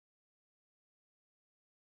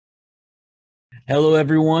Hello,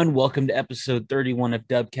 everyone. Welcome to episode 31 of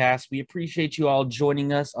Dubcast. We appreciate you all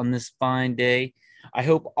joining us on this fine day. I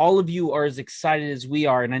hope all of you are as excited as we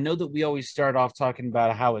are. And I know that we always start off talking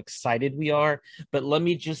about how excited we are, but let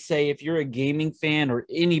me just say if you're a gaming fan or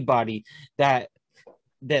anybody that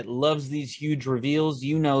loves these huge reveals,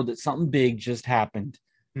 you know that something big just happened.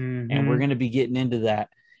 And we're Hmm. going to be getting into that.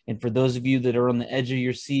 And for those of you that are on the edge of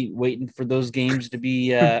your seat waiting for those games to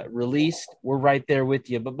be released, we're right there with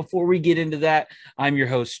you. But before we get into that, I'm your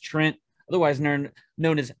host, Trent, otherwise known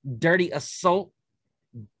as Dirty Assault,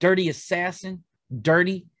 Dirty Assassin,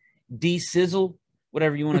 Dirty D Sizzle,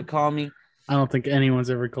 whatever you want to call me. I don't think anyone's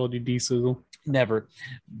ever called you D Sizzle. Never.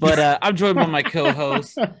 But I'm joined by my co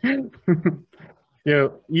host.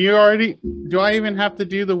 Yo, you already do I even have to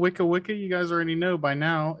do the Wicca Wicca? You guys already know by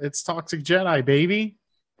now. It's Toxic Jedi, baby.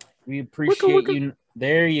 We Wicca appreciate Wicca. you.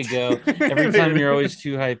 There you go. Every time There you're it always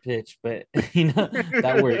too high pitched, but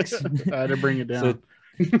that works. is. I had to bring it so down.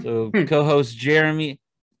 So co-host Jeremy,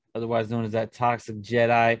 otherwise known as that Toxic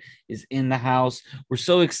Jedi, is in the house. We're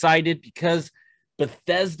so excited because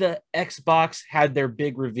Bethesda Xbox had their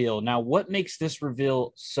big reveal. Now, what makes this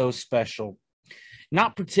reveal so special?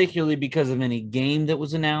 Not particularly because of any game that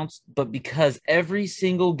was announced, but because every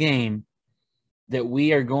single game that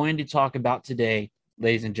we are going to talk about today,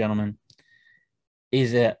 ladies and gentlemen,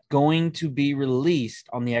 is going to be released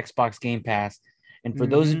on the Xbox Game Pass. And for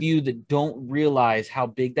those of Hmm. you that don't realize how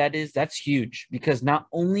big that is, that's huge because not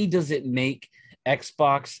only does it make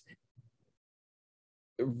Xbox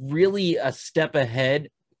really a step ahead,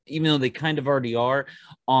 even though they kind of already are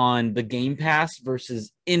on the Game Pass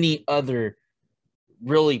versus any other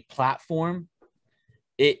really platform,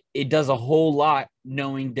 it does a whole lot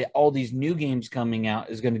knowing that all these new games coming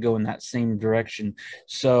out is going to go in that same direction.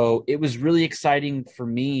 So it was really exciting for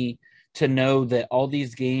me to know that all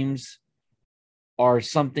these games are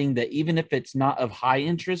something that even if it's not of high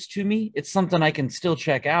interest to me, it's something I can still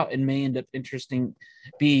check out and may end up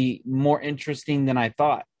be more interesting than I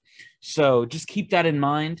thought. So just keep that in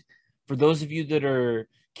mind. For those of you that are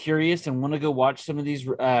curious and want to go watch some of these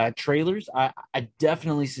trailers, I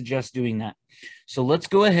definitely suggest doing that. So let's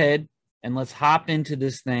go ahead and let's hop into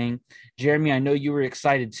this thing. Jeremy, I know you were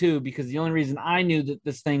excited too, because the only reason I knew that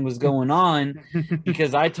this thing was going on,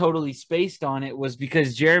 because I totally spaced on it, was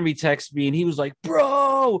because Jeremy texted me and he was like,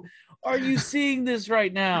 "Bro, are you seeing this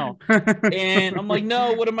right now?" And I'm like,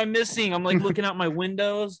 "No, what am I missing?" I'm like looking out my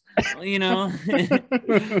windows, you know.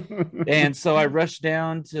 And so I rushed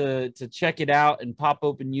down to check it out and pop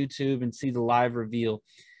open YouTube and see the live reveal.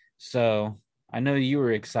 So I know you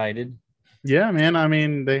were excited. Yeah, man. I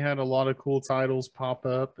mean, they had a lot of cool titles pop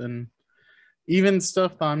up, and even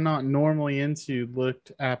stuff that I'm not normally into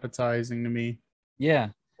looked appetizing to me. Yeah,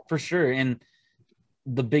 for sure. And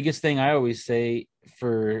the biggest thing I always say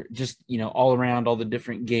for just, all around all the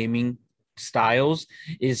different gaming styles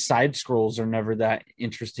is side scrolls are never that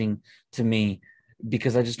interesting to me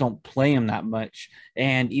because I just don't play them that much.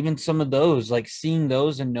 And even some of those, like seeing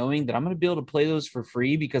those and knowing that I'm going to be able to play those for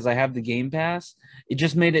free because I have the Game Pass, it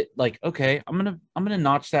just made it like, okay, I'm going to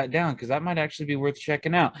notch that down because that might actually be worth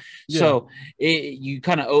checking out. Yeah. So you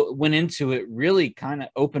kind of went into it really kind of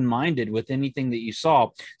open minded with anything that you saw.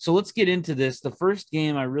 So let's get into this. The first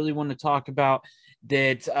game I really want to talk about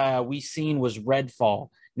that we seen was Redfall.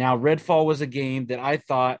 Now, Redfall was a game that I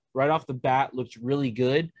thought right off the bat looked really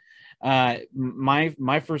good.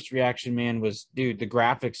 My first reaction, man, was dude, the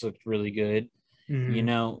graphics looked really good. You Hmm.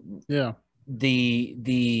 know, Yeah.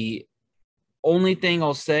 the only thing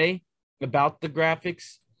I'll say about the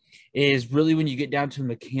graphics is really when you get down to a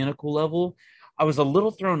mechanical level, I was a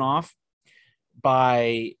little thrown off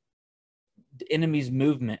by the enemy's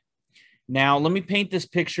movement. Now, let me paint this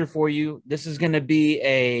picture for you. This is going to be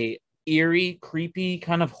a eerie, creepy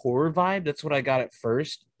kind of horror vibe. That's what I got at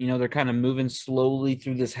first. They're kind of moving slowly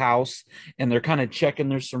through this house and they're kind of checking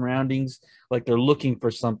their surroundings like they're looking for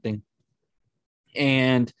something.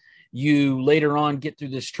 And you later on get through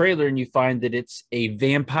this trailer and you find that it's a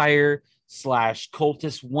vampire slash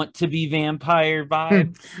cultist want to be vampire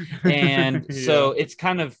vibe. And Yeah. so it's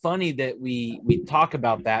kind of funny that we talk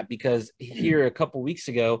about that because here a couple weeks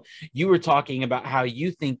ago you were talking about how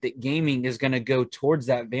you think that gaming is going to go towards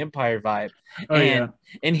that vampire vibe, Oh yeah.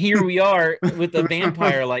 and here we are with a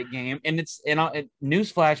vampire like game, and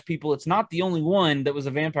newsflash people, it's not the only one that was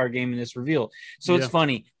a vampire game in this reveal. So it's Yeah.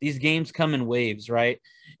 funny, these games come in waves, right?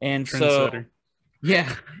 And so Trendsetter.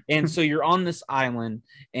 yeah, and so you're on this island,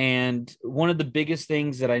 and one of the biggest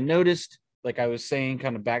things that I noticed, like I was saying,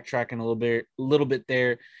 kind of backtracking a little bit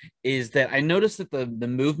there, is that I noticed that the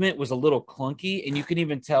movement was a little clunky, and you can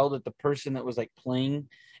even tell that the person that was like playing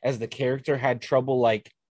as the character had trouble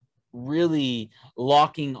like really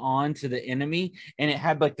locking on to the enemy, and it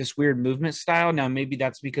had like this weird movement style. Now maybe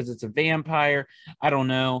that's because it's a vampire, I don't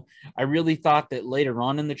know. I really thought that later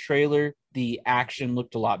on in the trailer the action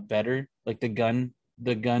looked a lot better, like the gun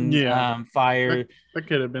Yeah, that fire. that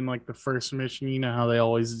could have been like the first mission. You know how they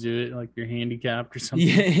always do it, like you're handicapped or Yeah,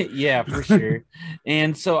 something. yeah, for sure.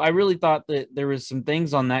 And so I really thought that there was some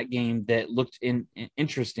things on that game that looked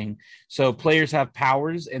interesting. So players have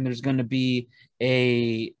powers, and there's going to be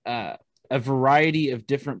a variety of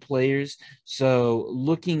different players. So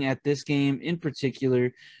looking at this game in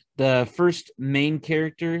particular, the first main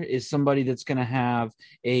character is somebody that's going to have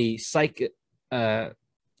a uh,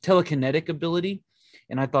 telekinetic ability,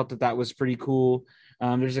 and I thought that that was pretty cool.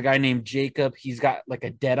 There's a guy named Jacob. He's got like a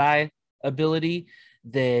Deadeye ability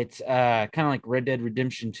that kind of like Red Dead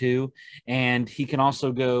Redemption 2, and he can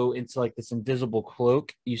also go into like this invisible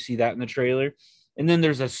cloak. You see that in the trailer. And then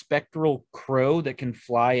there's a spectral crow that can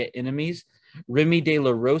fly at enemies. Remy De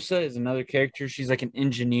La Rosa is another character. She's like an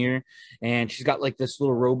engineer, and she's got like this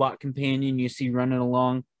little robot companion you see running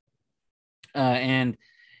along. And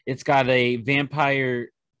it's got a vampire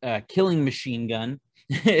killing machine gun.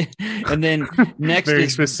 And then next Very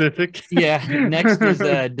is specific. yeah, next is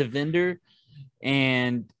Devender,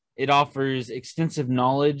 and it offers extensive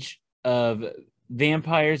knowledge of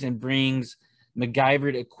vampires and brings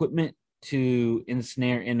MacGyvered equipment to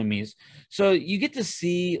ensnare enemies. So you get to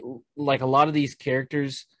see like a lot of these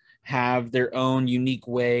characters have their own unique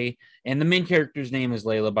way. And the main character's name is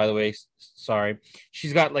Layla, by the way. Sorry.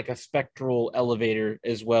 She's got like a spectral elevator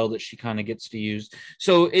as well that she kind of gets to use.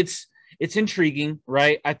 So it's intriguing,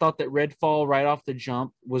 right? I thought that Redfall right off the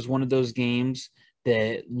jump was one of those games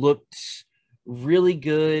that looked really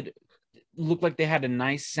good, looked like they had a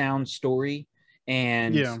nice sound story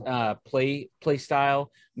and Yeah, play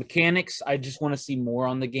style. Mechanics, I just want to see more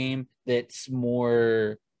on the game that's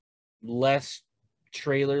more less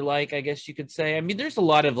trailer like, I guess you could say. I mean, there's a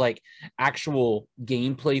lot of like actual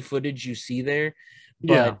gameplay footage you see there,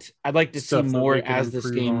 yeah, but I'd like to see stuff that more they can as this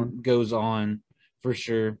improve on. game goes on for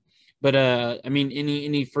sure. But I mean,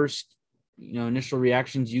 any first initial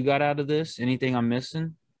reactions you got out of this? Anything I'm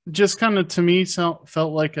missing? Just kind of to me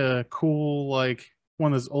felt like a cool, like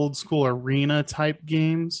one of those old school arena type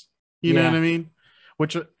games. You know what Yeah. I mean?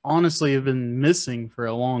 Which honestly have been missing for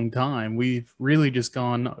a long time. We've really just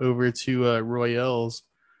gone over to Royales,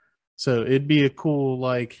 so it'd be a cool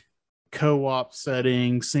like co-op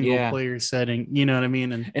setting, single Yeah. player setting. You know what I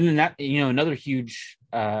mean? And And then that, another huge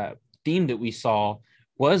theme that we saw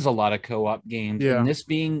was a lot of co-op games, and yeah, this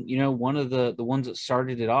being, one of the ones that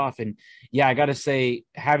started it off. And yeah, I got to say,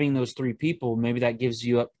 having those three people, maybe that gives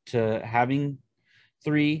you up to having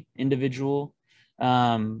three individual,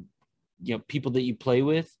 um, people that you play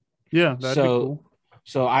with. yeah, that'd be So, cool.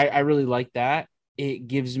 so I really like that. It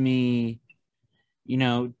gives me, you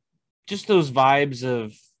know, just those vibes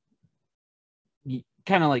of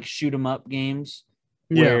kind of like shoot 'em up games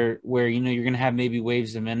Yeah, where you're gonna have maybe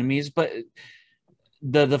waves of enemies, but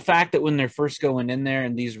the fact that when they're first going in there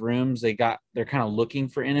in these rooms, they're kind of looking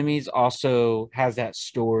for enemies also has that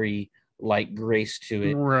story like grace to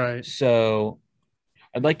it. right. So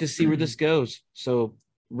I'd like to see where this goes. So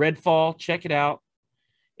Redfall, check it out.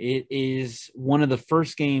 It is one of the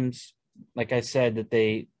first games, like I said, that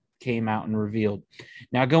they came out and revealed.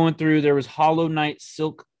 Now going through, there was Hollow Knight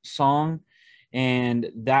Silk Song, and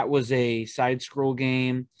that was a side scroll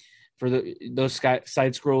game for those side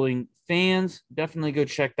scrolling fans. Definitely go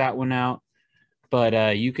check that one out.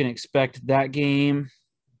 But you can expect that game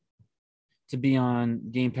to be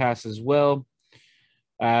on Game Pass as well.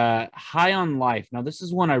 High on Life. Now, this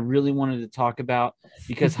is one I really wanted to talk about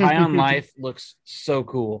because High on Life looks so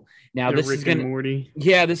cool. Now, Yeah, this is Rick and gonna, Morty.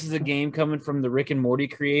 yeah, this is a game coming from the Rick and Morty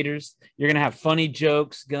creators. You're gonna have funny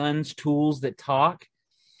jokes, guns, tools that talk.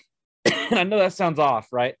 I know that sounds off,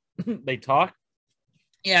 right? They talk.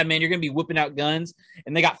 Yeah, man, you're gonna be whipping out guns,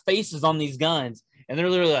 and they got faces on these guns, and they're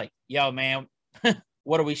literally like, "Yo, man,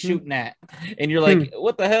 what are we shooting at?" And you're like,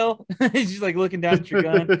 "What the hell?" He's just like looking down at your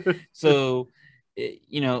gun. So,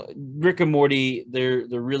 Rick and Morty, they're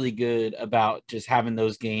really good about just having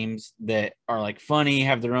those games that are like funny,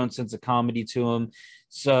 have their own sense of comedy to them.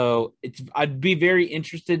 So I'd be very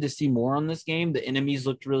interested to see more on this game. The enemies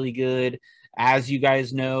looked really good. As you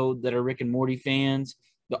guys know that are Rick and Morty fans,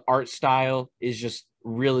 the art style is just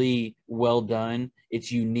really well done.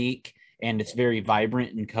 It's unique and it's very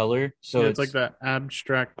vibrant in color. So Yeah, it's like that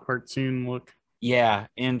abstract cartoon look. yeah,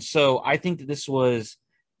 and so I think that this was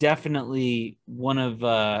definitely one of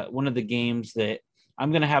the games that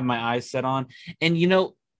I'm gonna have my eyes set on. And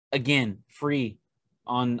again, free.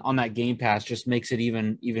 on that Game Pass just makes it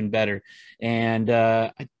even better. And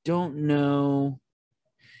I don't know.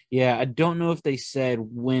 Yeah, I don't know if they said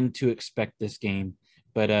when to expect this game,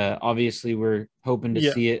 but obviously we're hoping to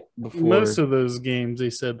Yeah, see it most before. of those games they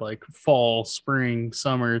said like fall, spring,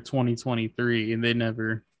 summer 2023, and they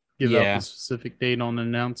never give out the Yeah, specific date on the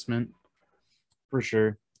announcement. for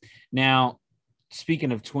sure. Now,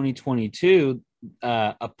 speaking of 2022,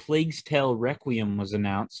 A Plague's Tale Requiem was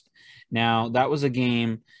announced. Now, that was a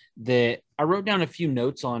game that I wrote down a few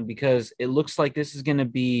notes on because it looks like this is going to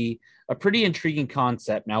be a pretty intriguing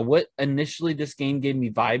concept. Now, what initially this game gave me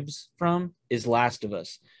vibes from is Last of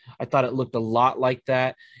Us. I thought it looked a lot like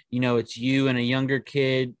that. You know, it's you and a younger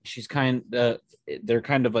kid. They're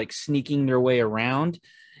kind of like sneaking their way around,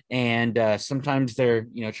 and sometimes they're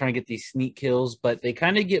trying to get these sneak kills, but they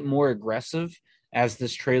kind of get more aggressive as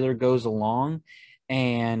this trailer goes along.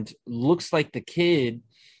 And looks like the kid,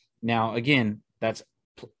 now again, that's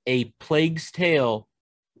A Plague's Tale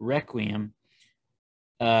Requiem.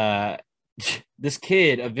 uh this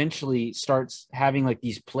kid eventually starts having like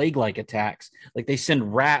these plague-like attacks, like they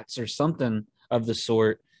send rats or something of the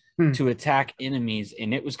sort Hmm. to attack enemies,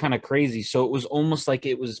 and it was kind of crazy. So it was almost like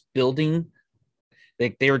it was building,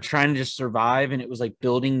 like they were trying to just survive, and it was like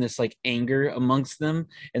building this like anger amongst them,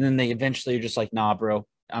 and then they eventually are just like, nah bro,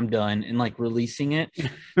 I'm done, and like releasing it.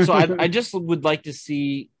 So I just would like to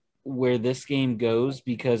see where this game goes,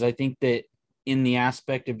 because I think that in the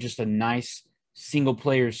aspect of just a nice single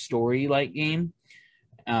player story like game,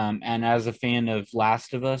 and as a fan of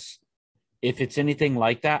Last of Us, if it's anything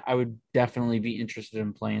like that, I would definitely be interested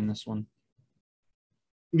in playing this one.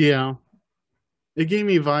 Yeah, it gave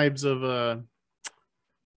me vibes of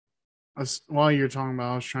while you're talking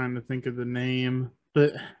about, I was trying to think of the name,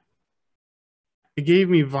 but it gave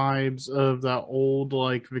me vibes of that old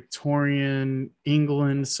like Victorian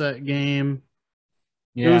England set game.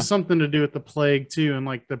 It Yeah. was something to do with the plague too, and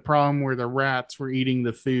like the problem where the rats were eating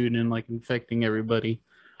the food and like infecting everybody.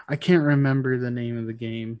 I can't remember the name of the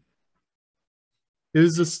game. It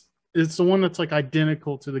was this. It's the one that's like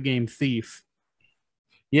identical to the game Thief.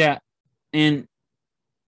 Yeah. And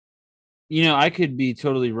I could be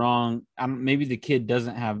totally wrong. Maybe the kid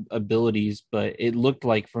doesn't have abilities, but it looked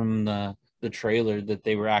like from the trailer that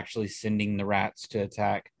they were actually sending the rats to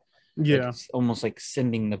attack, like Yeah, it's almost like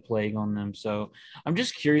sending the plague on them. So I'm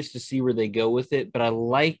just curious to see where they go with it. But I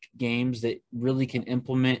like games that really can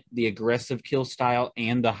implement the aggressive kill style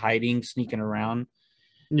and the hiding, sneaking around.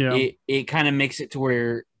 yeah. It kind of makes it to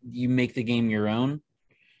where you make the game your own.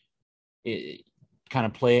 It kind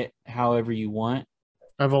of play it however you want.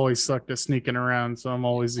 I've always sucked at sneaking around, so I'm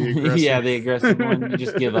always the Yeah, aggressor. the aggressive one, you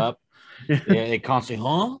just give up. Yeah. Yeah, they constantly,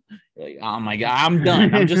 huh? Like, oh my god, I'm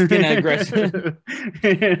done. I'm just gonna aggressive.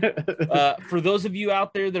 For those of you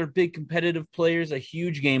out there that are big competitive players, a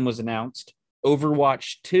huge game was announced,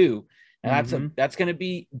 Overwatch 2. And Mhm. that's going to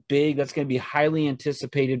be big. That's going to be highly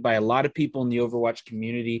anticipated by a lot of people in the Overwatch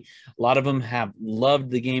community. A lot of them have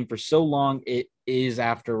loved the game for so long. It is,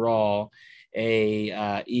 after all,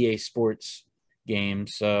 a EA Sports game.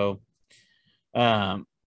 So, am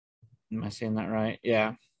I saying that right?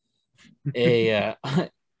 Yeah, a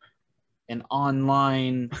an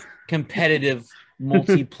online competitive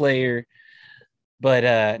multiplayer,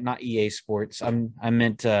 but not EA Sports. I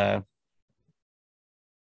meant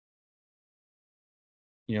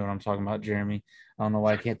you know what I'm talking about, Jeremy. I don't know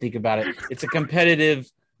why I can't think about it. It's a competitive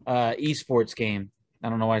esports game. I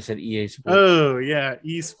don't know why I said EA Sports. Oh yeah,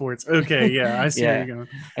 esports. Okay, yeah, I see where Yeah, you're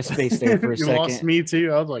I spaced there for going. a You lost second. me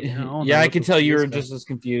too. I was like, I don't know Yeah, I what can the tell fuck you this were guy. just as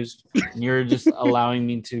confused, and you're just allowing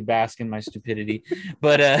me to bask in my stupidity.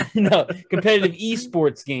 But no, competitive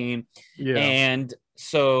esports game. Yeah. And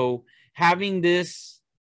so having this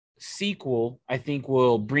sequel, I think,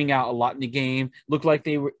 will bring out a lot in the game. Look like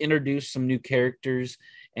they were introduced some new characters,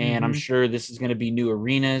 and I'm Hmm. sure this is going to be new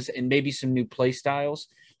arenas and maybe some new play styles.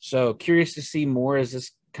 So curious to see more as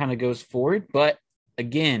this kind of goes forward. But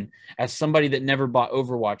again, as somebody that never bought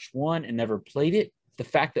Overwatch 1 and never played it, the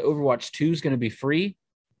fact that Overwatch 2 is going to be free,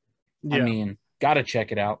 I Yeah. mean, gotta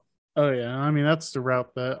check it out. Oh yeah. I mean, that's the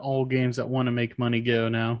route that all games that want to make money go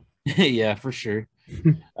now. Yeah, for sure.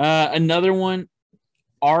 Another one,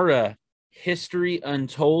 Ara, History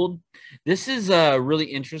Untold. This is really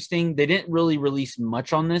interesting. They didn't really release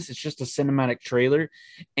much on this. It's just a cinematic trailer,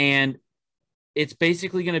 and it's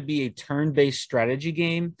basically going to be a turn-based strategy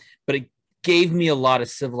game, but it gave me a lot of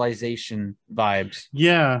Civilization vibes.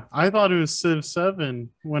 Yeah, I thought it was Civ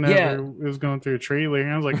 7 whenever Yeah, it was going through a trailer,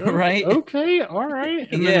 and I was like, oh, right? okay, all right.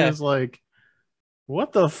 And then it Yeah. was like,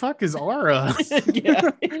 what the fuck is Aura?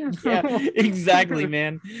 Yeah, yeah, exactly,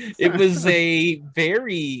 man. It was a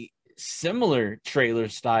very similar trailer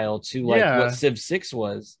style to like what Yeah, Civ 6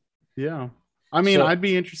 was. yeah. I mean, So I'd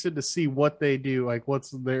be interested to see what they do. Like,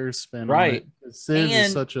 what's their spin on it? right. 'Cause Civ is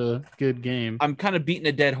And such a good game. I'm kind of beating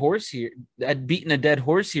a dead horse here. I'd beaten a dead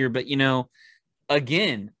horse here, but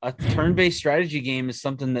again, a turn-based strategy game is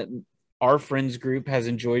something that our friends group has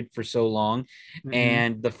enjoyed for so long, Mhm.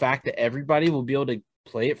 and the fact that everybody will be able to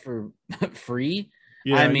play it for free, I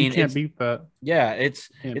Yeah, you mean, can't beat that. yeah, Can't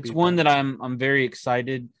it's beat one that. that I'm very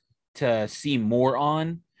excited to see more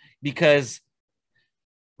on, because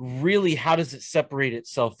really, how does it separate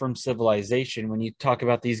itself from Civilization when you talk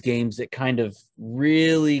about these games that kind of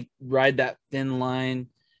really ride that thin line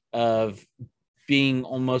of being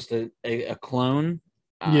almost a clone?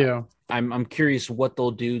 uh, Yeah, I'm curious what they'll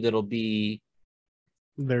do that'll be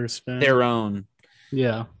their spin. their own.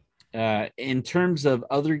 Yeah. In terms of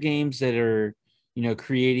other games that are,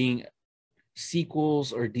 creating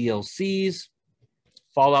sequels or DLCs,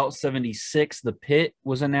 Fallout 76, The Pit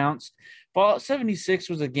was announced. Fallout 76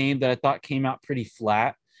 was a game that I thought came out pretty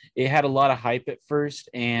flat. It had a lot of hype at first,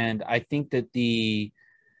 and I think that the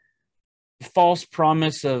false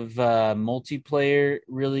promise of multiplayer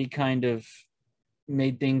really kind of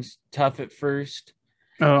made things tough at first.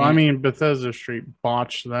 Oh, I And mean, Bethesda straight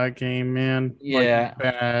botched that game, man. Like yeah,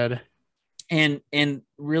 bad. and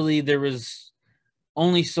really there was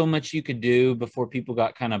only so much you could do before people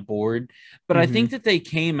got kind of bored. But I think Hmm. that they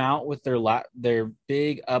came out with their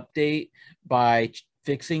big update by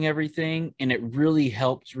fixing everything, and it really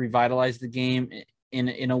helped revitalize the game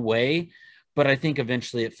in a way. But I think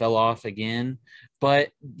eventually it fell off again.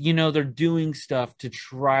 But they're doing stuff to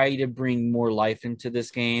try to bring more life into this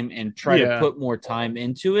game and try to Yeah. put more time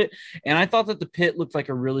into it. And I thought that the pit looked like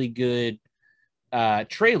a really good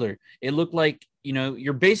trailer. It looked like,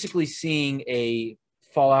 you're basically seeing a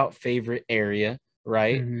Fallout favorite area,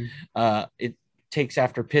 right? Hmm. It takes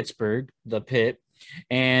after Pittsburgh, the pit.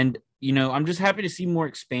 And, I'm just happy to see more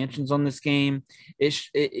expansions on this game.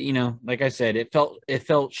 Like I said, it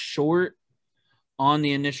felt short on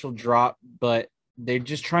the initial drop, but they're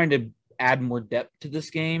just trying to add more depth to this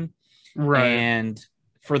game. Right. And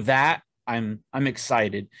for that, I'm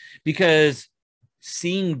excited, because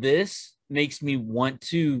seeing this makes me want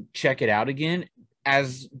to check it out again,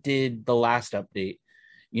 as did the last update,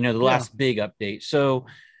 the Yeah. last big update. So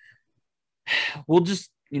we'll just,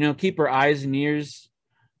 keep our eyes and ears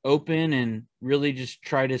open and really just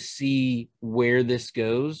try to see where this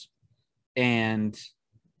goes, and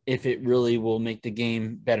if it really will make the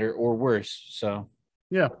game better or worse. So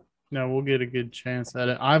Yeah. No, we'll get a good chance at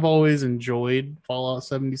it. I've always enjoyed Fallout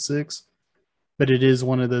 76, but it is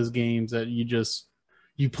one of those games that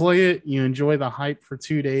you play it, you enjoy the hype for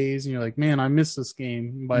 2 days, and you're like, man, I miss this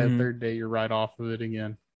game. By the mhm. third day, you're right off of it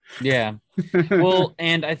again. Yeah. Well,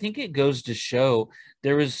 and I think it goes to show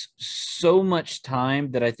there was so much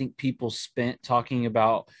time that I think people spent talking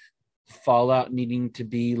about Fallout needing to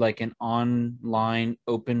be like an online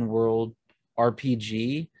open world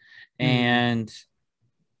RPG, Hmm. and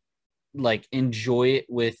like enjoy it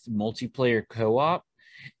with multiplayer co-op.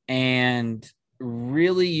 And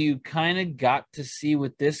really, you kind of got to see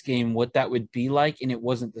with this game what that would be like, and it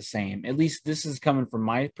wasn't the same. At least this is coming from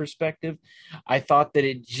my perspective. I thought that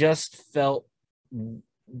it just felt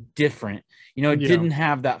different. It Yeah. didn't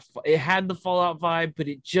have that. It had the Fallout vibe, but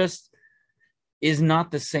it just is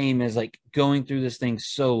not the same as like going through this thing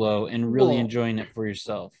solo and really Well, enjoying it for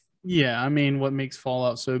yourself. yeah, I mean, what makes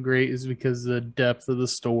Fallout so great is because the depth of the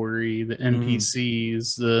story, the Mm-hmm.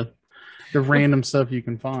 NPCs, the With random stuff you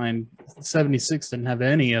can find. 76 didn't have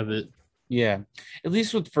any of it. Yeah, at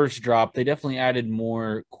least with first drop, they definitely added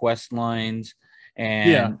more quest lines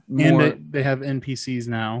Yeah, and and more, they have NPCs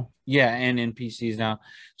now. yeah, and NPCs now.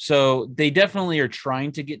 So they definitely are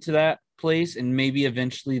trying to get to that place, and maybe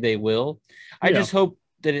eventually they will. I Yeah. just hope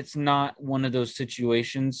that it's not one of those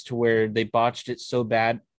situations to where they botched it so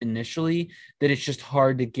bad initially that it's just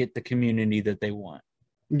hard to get the community that they want.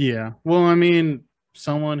 Yeah. Well, I mean,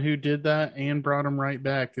 someone who did that and brought him right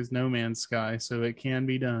back is No Man's Sky, so it can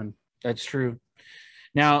be done. That's true.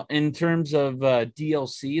 Now, in terms of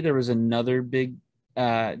DLC, there was another big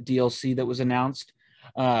DLC that was announced.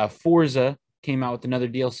 Forza came out with another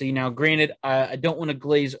DLC. Now, granted, I don't want to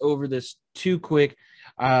glaze over this too quick.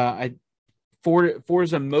 Forza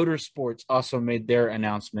Motorsports also made their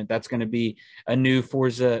announcement. That's going to be a new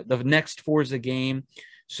Forza, the next Forza game.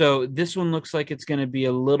 So this one looks like it's going to be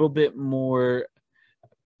a little bit more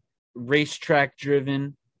racetrack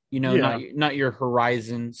driven, not Yeah. not your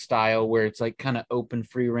Horizon style where it's like kind of open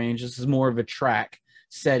free range. This is more of a track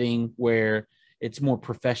setting where it's more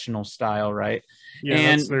professional style, right? Yeah,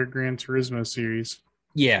 that's And their Gran Turismo series.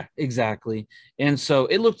 Yeah, exactly. And so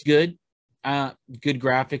it looked good. Good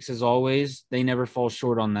graphics as always. They never fall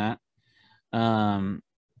short on that. Um,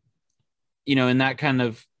 in that kind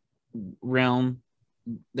of realm,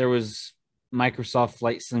 there was Microsoft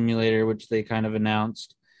Flight Simulator, which they kind of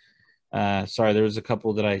announced. Sorry, there was a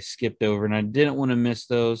couple that I skipped over, and I didn't want to miss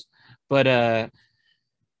those. But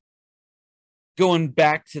going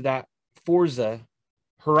back to that Forza,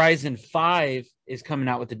 Horizon 5 is coming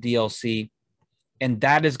out with the DLC, and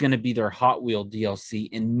that is going to be their Hot Wheel DLC.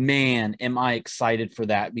 And man, am I excited for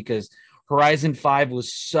that, because Horizon 5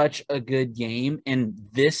 was such a good game, and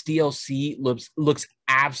this DLC looks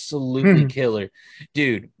absolutely killer.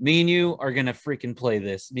 Dude, me and you are going to freaking play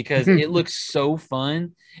this because it looks so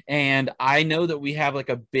fun. And I know that we have like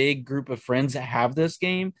a big group of friends that have this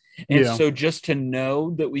game. And Yeah. so just to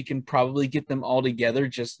know that we can probably get them all together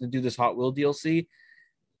just to do this Hot Wheel DLC,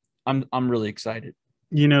 I'm really excited.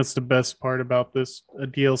 You know, it's the best part about this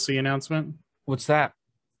DLC announcement. What's that?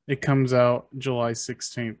 It comes out July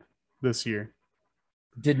 16th this year.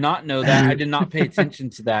 Did not know that. I did not pay attention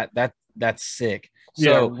to that. That's sick.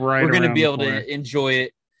 Yeah, So right we're going to around be the able corner. to enjoy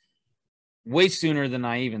it way sooner than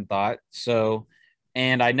I even thought. So,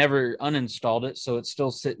 and I never uninstalled it, so it's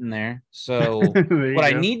still sitting there. So There what I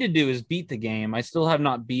you need to do is beat the game. I still have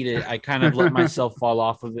not beat it. I kind of let go. myself fall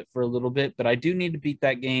off of it for a little bit, but I do need to beat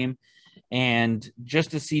that game. And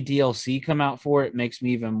just to see DLC come out for it makes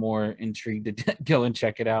me even more intrigued to go and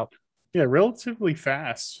check it out. Yeah, relatively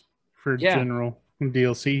fast for Yeah, general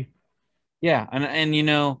DLC. yeah, and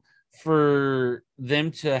for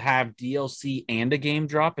them to have DLC and a game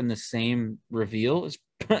drop in the same reveal is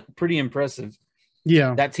pretty impressive.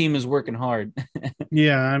 Yeah. That team is working hard.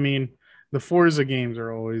 Yeah, I mean, the Forza games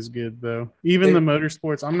are always good though. Even the They,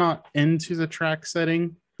 motorsports, I'm not into the track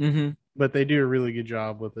setting, mm-hmm, but they do a really good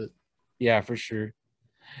job with it. yeah, for sure.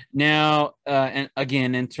 Now, and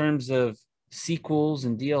again, in terms of sequels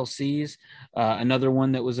and DLCs, another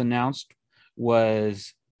one that was announced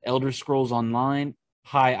was Elder Scrolls Online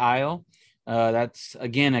High Isle. That's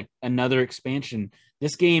again another expansion.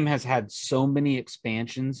 This game has had so many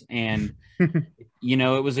expansions, and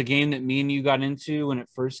it was a game that me and you got into when it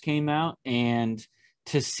first came out, and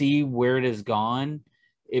to see where it has gone,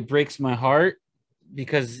 it breaks my heart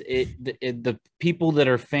because the people that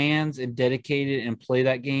are fans and dedicated and play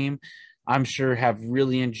that game, I'm sure have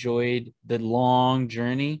really enjoyed the long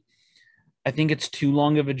journey. I think it's too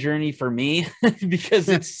long of a journey for me because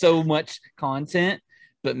it's so much content.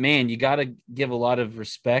 But man, you got to give a lot of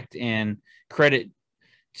respect and credit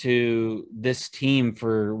to this team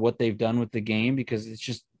for what they've done with the game, because it's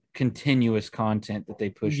just continuous content that they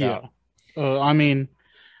push Yeah. out. I mean,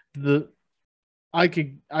 the I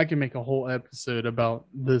could make a whole episode about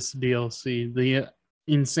this DLC. The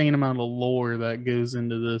insane amount of lore that goes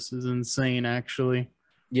into this is insane actually.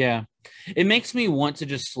 Yeah. It makes me want to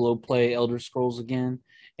just slow play Elder Scrolls again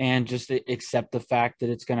and just accept the fact that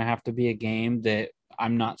it's going to have to be a game that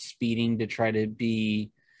I'm not speeding to try to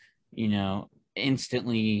be,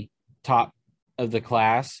 instantly top of the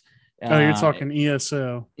class. Oh, you're Uh, talking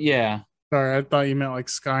ESO. yeah. Sorry, I thought you meant like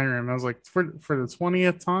Skyrim. I was like, for the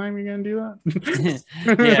 20th time, you're gonna do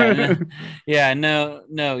Yeah. No, that? yeah.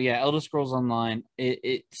 No. Yeah. Elder Scrolls Online.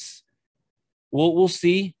 It's we'll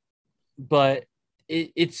see, but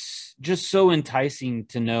it's just so enticing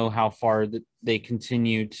to know how far that they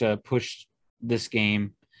continue to push this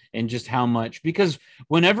game, and just how much, because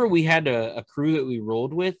whenever we had a crew that we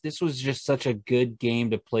rolled with, this was just such a good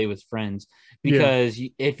game to play with friends, Yeah. because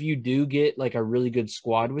if you do get like a really good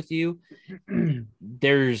squad with you,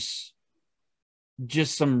 there's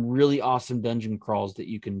just some really awesome dungeon crawls that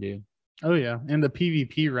you can do. Oh yeah, and the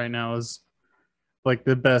PvP right now is like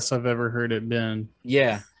the best I've ever heard it been.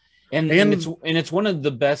 Yeah. And it's And one of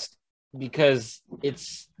the best, because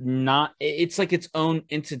it's like its own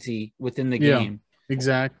entity within the yeah, game.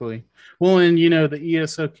 exactly. Well, and the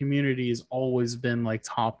ESO community has always been like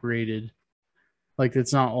top rated. Like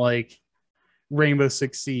it's not like Rainbow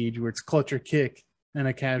Six Siege where it's clutch or kick and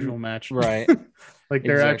a casual match. Right. Like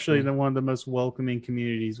they're actually Exactly. one of the most welcoming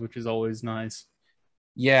communities, which is always nice.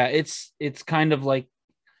 Yeah, it's kind of like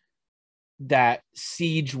that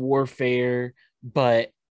siege warfare,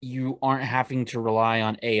 but you aren't having to rely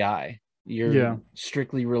on AI. You're Yeah.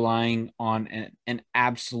 strictly relying on an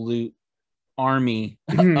absolute army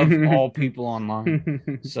of all people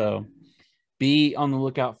online. So be on the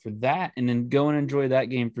lookout for that, and then go and enjoy that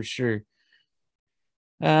game for sure.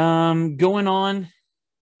 Going on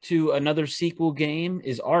to another sequel game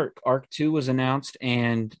is Ark. Ark 2 was announced,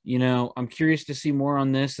 and I'm curious to see more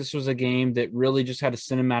on this. This was a game that really just had a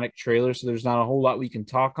cinematic trailer, so there's not a whole lot we can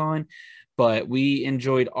talk on, but we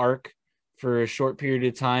enjoyed Ark for a short period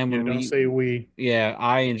of time. Yeah, When don't say we. yeah,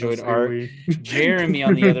 I Don't enjoyed say Ark. we. Jeremy,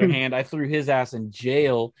 on the other hand, I threw his ass in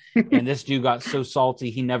jail, and this dude got so salty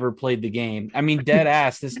he never played the game. I mean, dead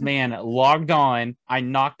ass. This man logged on. I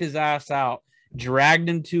knocked his ass out, dragged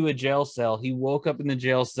him to a jail cell. He woke up in the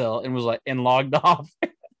jail cell and was like, and logged off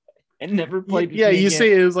and never played with Yeah, me you again.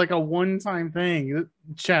 say it was like a one-time thing.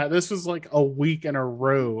 Chat, this was like a week in a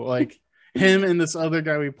row. Like him and this other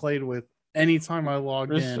guy we played with, anytime I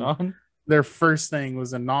logged in, Rashawn, their first thing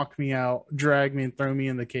was to knock me out, drag me, and throw me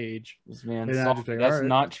in the cage. this man, And I'd just be like, that's "All right."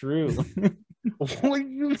 not true.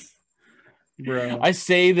 Bro. I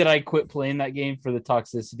say that I quit playing that game for the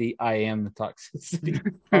toxicity. I am the toxicity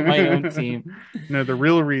on my own team. No, the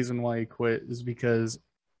real reason why he quit is because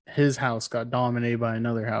his house got dominated by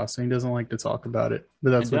another house, and he doesn't like to talk about it.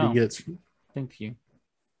 But that's I what he don't. gets. Thank you.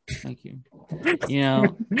 Thank you. You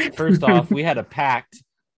know, first off, we had a pact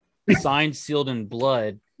signed, sealed in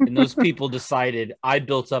blood, and those people decided I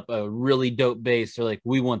built up a really dope base. They're like,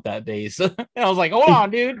 we want that base. And I was like, hold on,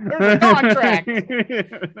 dude. There's a contract.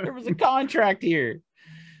 There was a contract here.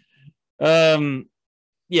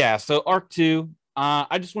 Yeah, so Arc 2.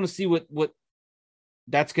 I just want to see what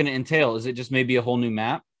that's going to entail. Is it just maybe a whole new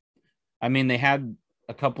map? I mean, they had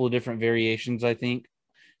a couple of different variations, I think.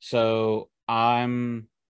 So I'm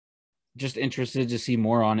just interested to see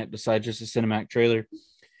more on it besides just a cinematic trailer.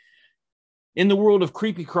 In the world of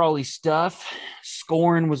creepy crawly stuff,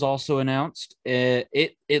 Scorn was also announced.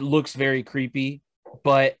 It looks very creepy,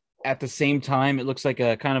 but at the same time, it looks like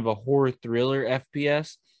a kind of a horror thriller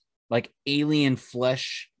FPS, like alien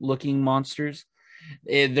flesh looking monsters.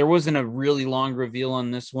 There wasn't a really long reveal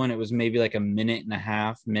on this one. It was maybe like a minute and a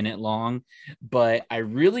half, minute long, but I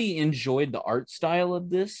really enjoyed the art style of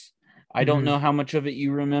this. I don't know how much of it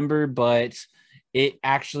you remember, but it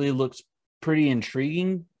actually looks pretty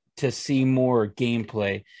intriguing to see more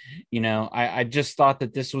gameplay. You know, I just thought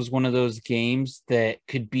that this was one of those games that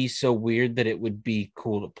could be so weird that it would be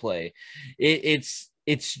cool to play. It's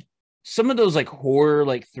some of those like horror,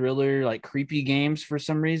 like thriller, like creepy games for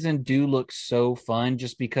some reason do look so fun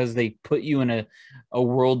just because they put you in a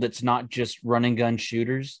world that's not just run and gun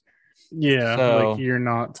shooters. Yeah, So like you're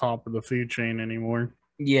not top of the food chain anymore.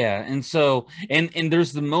 yeah, and so and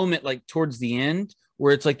there's the moment like towards the end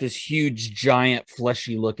where it's like this huge giant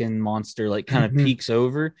fleshy looking monster like kind of peeks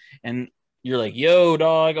over and you're like, yo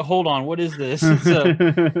dog, hold on, what is this?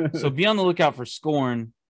 So be on the lookout for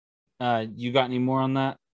Scorn. You got any more on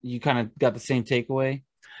that? You kind of got the same takeaway?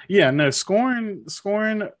 Yeah, no, Scorn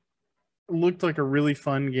looked like a really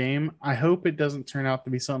fun game. I hope it doesn't turn out to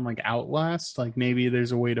be something like Outlast. Like maybe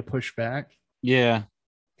there's a way to push back. Yeah.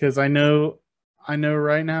 Because I know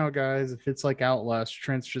right now, guys, if it's like Outlast,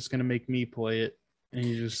 Trent's just gonna make me play it and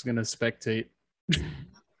he's just gonna spectate.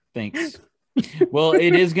 Thanks. Well,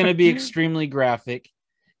 it is gonna be extremely graphic,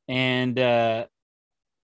 and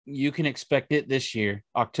you can expect it this year.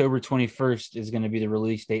 October 21st is going to be the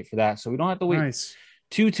release date for that. So we don't have to wait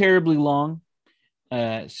too terribly long.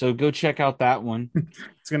 So go check out that one.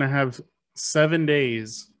 It's going to have 7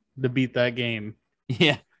 days to beat that game.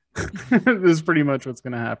 Yeah. This is pretty much what's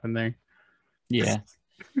going to happen there. Yeah.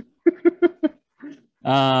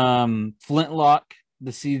 Flintlock,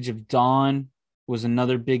 The Siege of Dawn was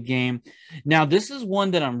another big game. Now, this is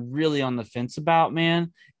one that I'm really on the fence about,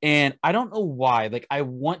 man. And I don't know why. Like, I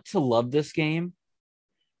want to love this game,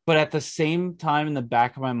 but at the same time, in the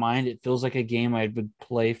back of my mind, it feels like a game I would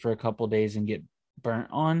play for a couple days and get burnt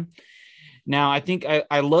on. Now, I think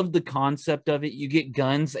I love the concept of it. You get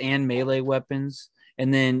guns and melee weapons,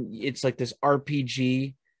 and then it's like this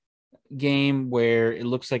RPG game where it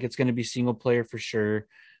looks like it's going to be single player for sure.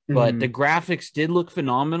 But the graphics did look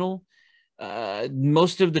phenomenal.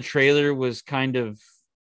 Most of the trailer was kind of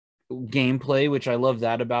gameplay, which I love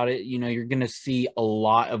that about it. You know, you're going to see a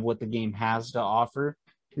lot of what the game has to offer.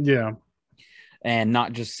 Yeah. And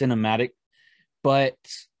not just cinematic. But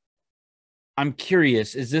I'm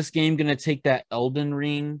curious, is this game going to take that Elden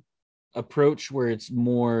Ring approach where it's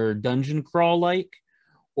more dungeon crawl like?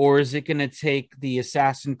 Or is it going to take the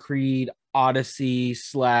Assassin's Creed Odyssey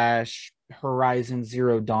 / Horizon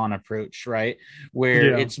Zero Dawn approach, right?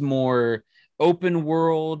 Where it's more open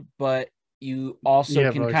world, but you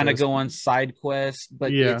also can kind of go on side quests,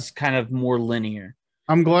 but it's kind of more linear.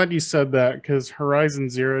 I'm glad you said that because Horizon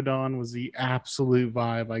Zero Dawn was the absolute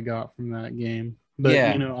vibe I got from that game. But,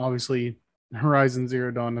 you know, obviously Horizon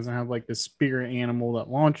Zero Dawn doesn't have like the spirit animal that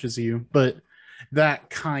launches you, but that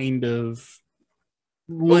kind of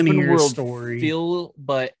linear open world story feel,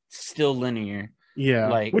 but still linear. Yeah,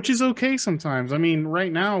 like, which is okay sometimes. I mean,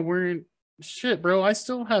 right now we're shit, bro, I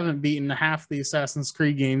still haven't beaten half the Assassin's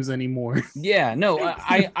Creed games anymore. Yeah, no,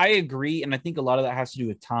 I agree, and I think a lot of that has to do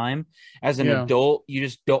with time. As an Yeah. adult, you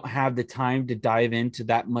just don't have the time to dive into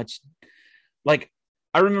that much. Like,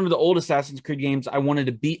 I remember the old Assassin's Creed games, I wanted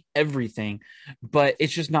to beat everything, but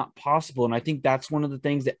it's just not possible. And I think that's one of the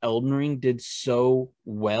things that Elden Ring did so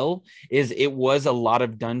well is it was a lot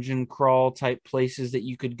of dungeon crawl type places that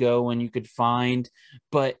you could go and you could find,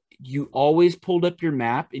 but you always pulled up your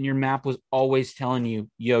map and your map was always telling you,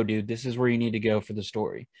 yo, dude, this is where you need to go for the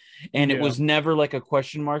story. And it Yeah. was never like a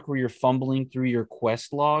question mark where you're fumbling through your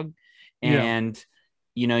quest log Yeah. and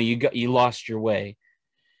you lost your way.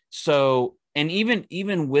 So, and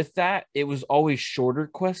even with that, it was always shorter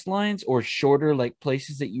quest lines or shorter like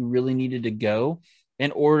places that you really needed to go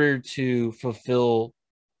in order to fulfill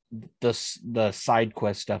the side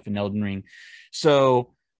quest stuff in Elden Ring.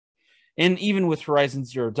 So, and even with Horizon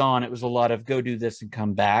Zero Dawn, it was a lot of go do this and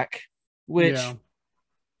come back, which Yeah.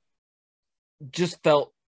 just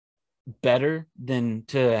felt better than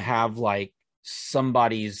to have like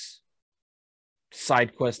somebody's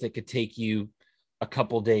side quest that could take you a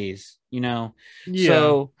couple days, Yeah.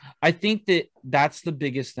 So I think that that's the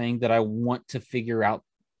biggest thing that I want to figure out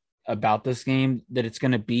about this game that it's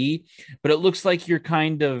going to be. But it looks like you're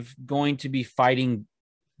kind of going to be fighting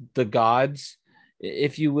the gods,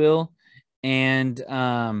 if you will. And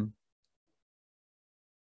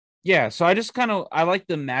yeah, so I just I like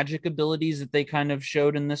the magic abilities that they kind of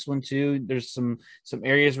showed in this one too. There's some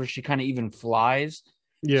areas where she kind of even flies.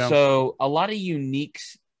 Yeah. So a lot of unique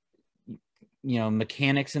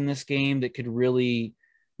mechanics in this game that could really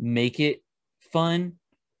make it fun.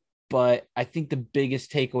 But I think the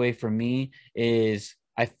biggest takeaway for me is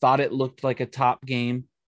I thought it looked like a top game,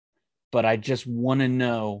 but I just want to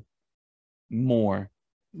know more,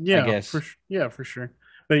 I Yeah, guess. yeah, for sure.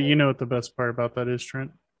 But you know what the best part about that is,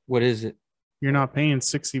 Trent? What is it? You're not paying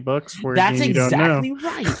 $60 for a That's game you don't know.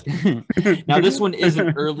 exactly right. Now, this one is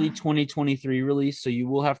an early 2023 release, so you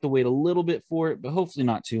will have to wait a little bit for it, but hopefully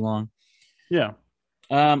not too long. Yeah.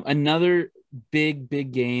 Another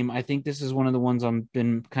big game. I think this is one of the ones I've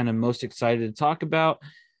been kind of most excited to talk about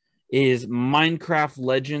is Minecraft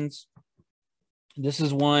Legends. This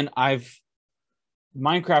is one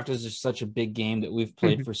Minecraft is just such a big game that we've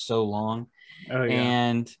played for so long. Oh yeah.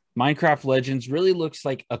 And Minecraft Legends really looks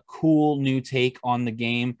like a cool new take on the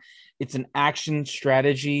game. It's an action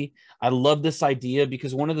strategy. I love this idea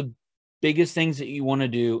because one of the biggest things that you want to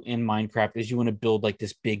do in Minecraft is you want to build like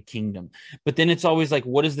this big kingdom. But then it's always like,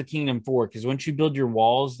 what is the kingdom for? Because once you build your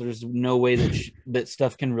walls, there's no way that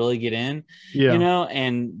stuff can really get in, Yeah.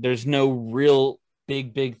 and there's no real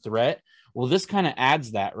big threat. Well, this kind of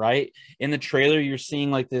adds that, right? In the trailer, you're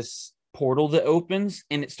seeing like this portal that opens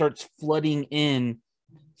and it starts flooding in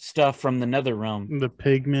stuff from the nether realm. The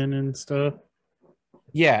pigmen and stuff.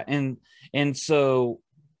 Yeah, and so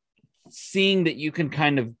seeing that you can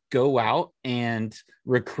kind of go out and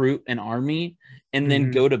recruit an army and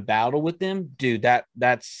then go to battle with them, dude,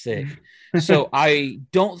 that's sick. So I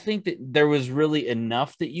don't think that there was really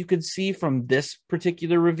enough that you could see from this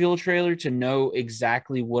particular reveal trailer to know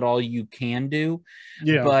exactly what all you can do.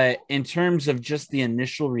 Yeah. But in terms of just the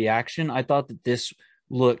initial reaction, I thought that this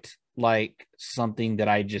looked like something that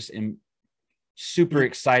I just am super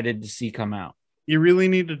excited to see come out. You really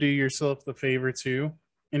need to do yourself the favor too.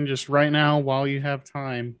 And just right now, while you have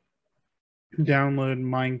time, download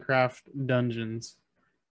Minecraft Dungeons.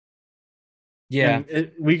 Yeah.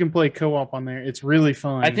 We can play co-op on there. It's really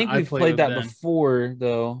fun. I think we've played that before,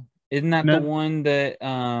 though. Isn't that the one that,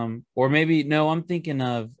 or maybe, no, I'm thinking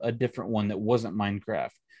of a different one that wasn't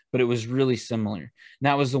Minecraft, but it was really similar. And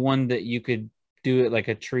that was the one that you could do it like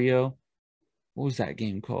a trio. What was that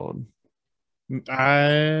game called?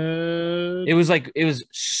 It was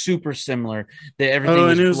super similar. That everything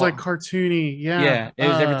and it was like cartoony. Yeah. It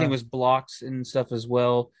was everything was blocks and stuff as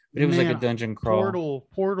well. But it was like a dungeon crawl.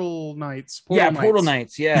 Portal Knights. Portal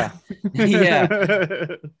Knights. Yeah. Yeah.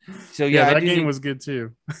 So yeah, that game was good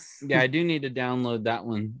too. Yeah, I do need to download that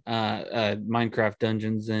one, Minecraft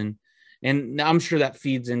Dungeons, and I'm sure that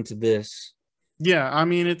feeds into this. Yeah, I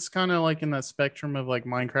mean it's kind of like in that spectrum of like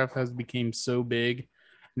Minecraft has become so big.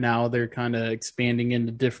 Now they're kind of expanding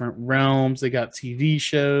into different realms. They got TV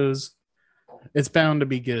shows. It's bound to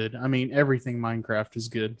be good. I mean, everything Minecraft is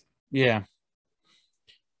good. Yeah.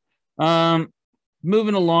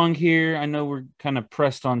 Moving along here, I know we're kind of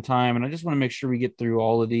pressed on time, and I just want to make sure we get through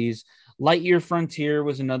all of these. Lightyear Frontier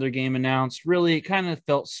was another game announced. Really, it kind of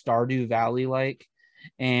felt Stardew Valley like,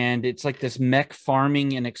 and it's like this mech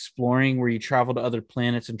farming and exploring where you travel to other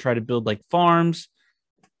planets and try to build like farms.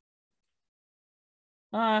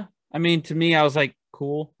 I mean, to me, I was like,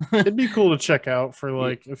 cool. It'd be cool to check out for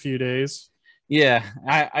like a few days. Yeah,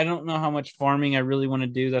 I don't know how much farming I really want to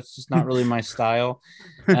do. That's just not really my style.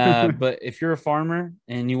 But if you're a farmer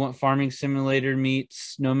and you want Farming Simulator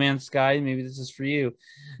meets No Man's Sky, maybe this is for you.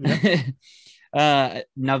 Yeah.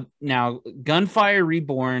 Now, Gunfire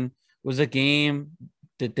Reborn was a game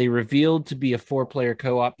that they revealed to be a 4-player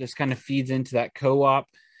co-op. This kind of feeds into that co-op.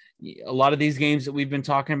 A lot of these games that we've been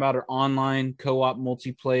talking about are online co-op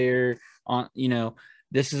multiplayer.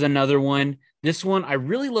 This is another one. This one, I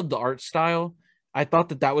really love the art style. I thought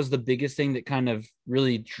that was the biggest thing that kind of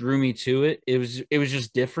really drew me to it. It was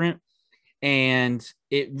just different, and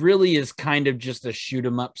it really is kind of just a shoot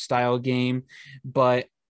 'em up style game, but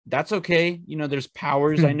that's okay. There's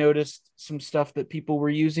powers. I noticed some stuff that people were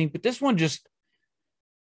using, but this one just,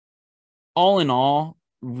 all in all,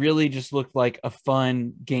 really just looked like a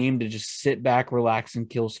fun game to just sit back, relax, and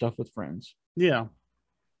kill stuff with friends. Yeah.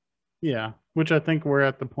 Yeah. Which I think we're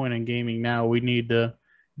at the point in gaming now. We need to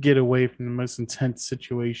get away from the most intense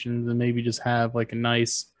situations and maybe just have like a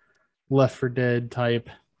nice Left 4 Dead type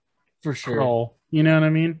For sure. crawl. You know what I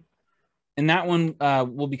mean? And that one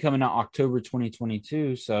will be coming out October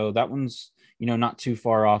 2022. So that one's, not too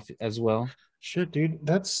far off as well. Shit, dude.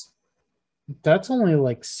 That's only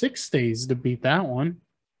like 6 days to beat that one.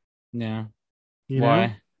 Yeah. You Why?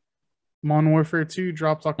 know? Modern Warfare 2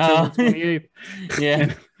 drops October 28th. Yeah.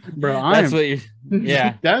 And, bro,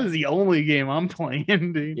 yeah. That is the only game I'm playing,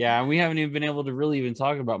 dude. Yeah, we haven't even been able to really even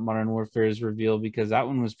talk about Modern Warfare's reveal because that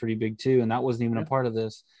one was pretty big too, and that wasn't even a part of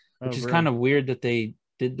this, which is kind of weird that they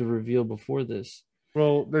did the reveal before this.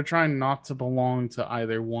 Well, they're trying not to belong to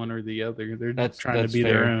either one or the other. They're trying to be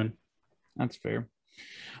fair. their own. That's fair.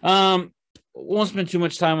 Won't spend too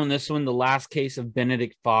much time on this one. The Last Case of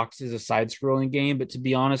Benedict Fox is a side-scrolling game, but to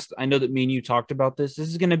be honest, I know that me and you talked about this. This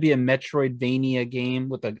is going to be a Metroidvania game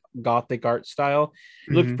with a gothic art style.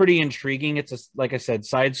 It looks pretty intriguing. It's like I said,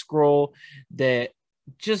 side-scroll that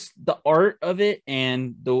just the art of it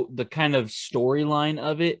and the kind of storyline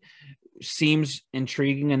of it seems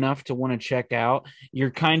intriguing enough to want to check out.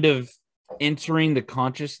 You're kind of entering the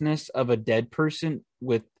consciousness of a dead person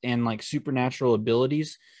and like supernatural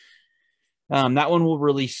abilities. That one will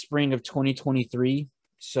release spring of 2023.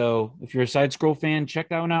 So if you're a side scroll fan, check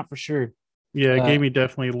that one out for sure. Yeah, it gave me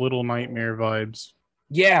definitely Little Nightmare vibes.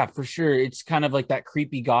 Yeah, for sure. It's kind of like that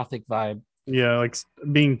creepy gothic vibe. Yeah, like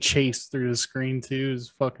being chased through the screen too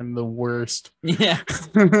is fucking the worst. Yeah.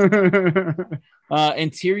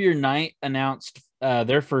 Interior Night announced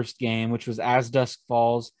their first game, which was As Dusk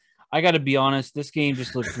Falls. I got to be honest, this game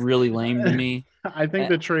just looked really lame to me. I think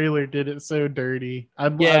the trailer did it so dirty. I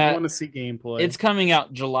want to see gameplay. It's coming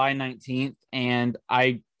out July 19th, and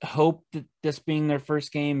I hope that this being their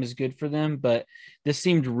first game is good for them, but this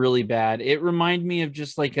seemed really bad. It reminded me of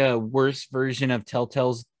just like a worse version of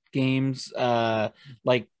Telltale's games,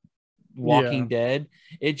 like Walking Dead.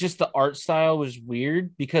 It just, the art style was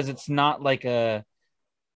weird because it's not like I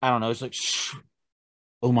don't know, it's like,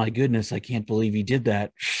 oh my goodness, I can't believe he did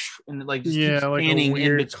that. And like just keeps like panning a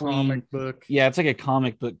weird in between. comic book. Yeah, it's like a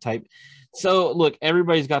comic book type. So look,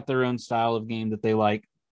 everybody's got their own style of game that they like.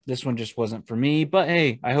 This one just wasn't for me, but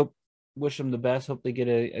hey, wish them the best. Hope they get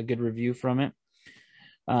a good review from it.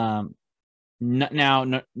 Now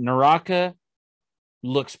Naraka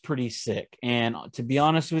looks pretty sick, and to be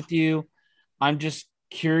honest with you, I'm just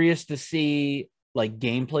curious to see like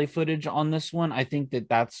gameplay footage on this one. I think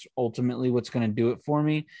that's ultimately what's going to do it for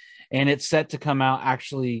me, and it's set to come out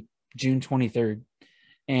actually June 23rd.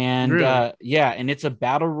 And really? and it's a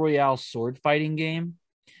battle royale sword fighting game,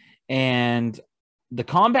 and the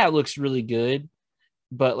combat looks really good,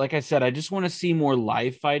 but like I said, I just want to see more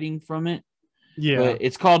live fighting from it. Yeah, but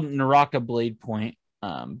it's called Naraka Blade Point,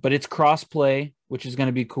 but it's cross-play, which is going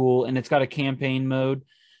to be cool, and it's got a campaign mode,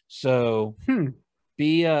 so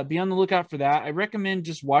be on the lookout for that. I recommend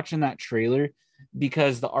just watching that trailer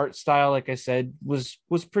because the art style, like I said, was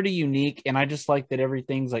pretty unique, and I just like that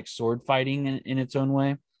everything's like sword fighting in its own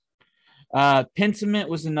way. Pentiment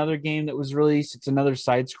was another game that was released. It's another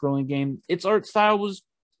side-scrolling game. Its art style was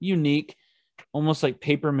unique, almost like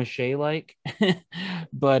paper mache like,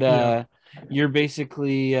 but you're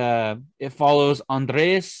basically it follows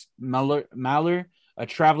Andreas Mahler, a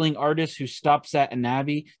traveling artist who stops at an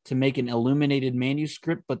abbey to make an illuminated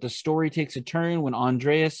manuscript, but the story takes a turn when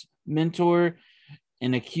Andreas' mentor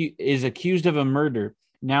is accused of a murder.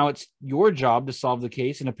 Now it's your job to solve the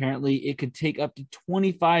case, and apparently it could take up to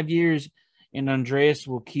 25 years, and Andreas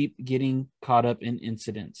will keep getting caught up in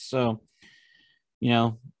incidents. So,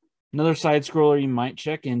 another side scroller you might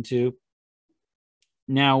check into.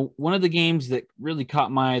 Now, one of the games that really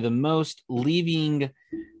caught my eye the most leaving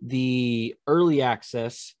the early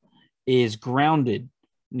access is Grounded.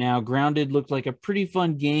 Now, Grounded looked like a pretty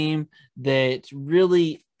fun game that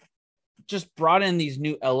really just brought in these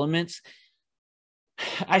new elements.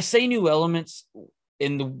 I say new elements,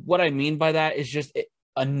 and what I mean by that is just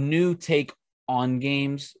a new take on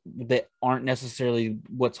games that aren't necessarily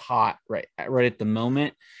what's hot right at the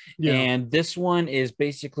moment. Yeah. And this one is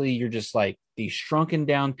basically you're just like these shrunken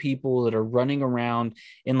down people that are running around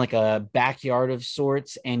in like a backyard of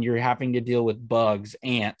sorts, and you're having to deal with bugs,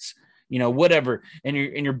 ants, whatever, and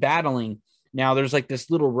you're battling. Now there's like this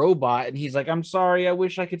little robot, and he's like, I'm sorry, I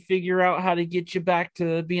wish I could figure out how to get you back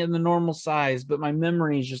to being the normal size, but my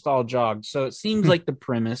memory is just all jogged. So it seems like the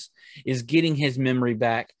premise is getting his memory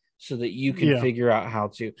back so that you can figure out how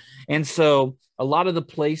to. And so a lot of the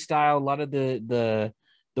play style, a lot of the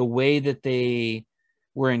way that they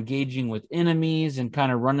were engaging with enemies and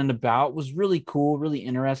kind of running about was really cool, really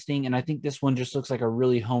interesting. And I think this one just looks like a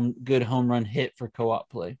really good home run hit for co-op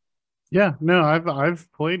play. Yeah, no,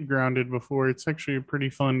 I've played Grounded before. It's actually a pretty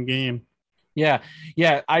fun game. Yeah.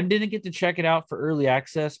 I didn't get to check it out for early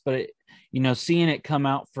access, but seeing it come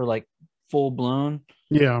out for like full blown.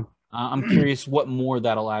 Yeah. I'm curious what more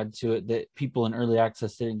that'll add to it that people in early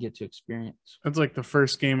access didn't get to experience. That's like the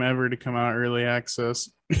first game ever to come out early access.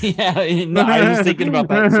 Yeah, no, I was thinking about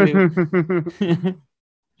that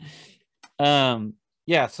too.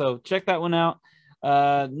 Yeah, so check that one out.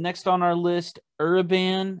 Next on our list,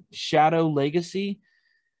 Urban Shadow Legacy.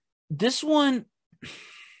 This one,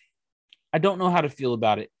 I don't know how to feel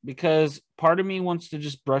about it because part of me wants to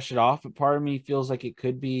just brush it off, but part of me feels like it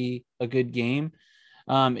could be a good game.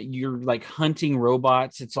 You're like hunting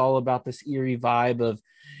robots. It's all about this eerie vibe of,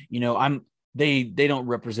 they don't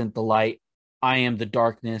represent the light. I am the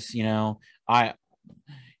darkness.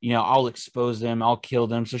 I'll expose them. I'll kill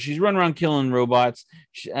them. So she's running around killing robots.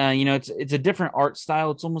 It's a different art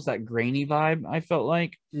style. It's almost that grainy vibe. I felt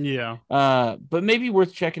like, yeah. But maybe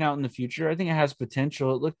worth checking out in the future. I think it has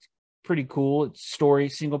potential. It looked pretty cool. It's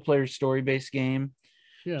single player story based game.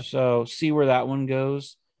 Yeah. So see where that one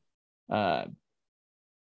goes.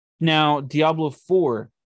 Now Diablo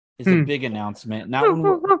 4 is a big announcement. And that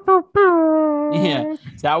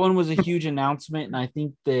one was a huge announcement. And I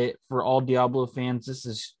think that for all Diablo fans, this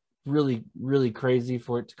is really, really crazy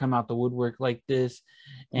for it to come out the woodwork like this.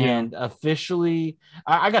 And officially,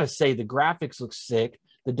 I got to say, the graphics look sick.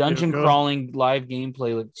 The dungeon crawling live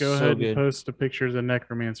gameplay looks so good. Go ahead and post a picture of the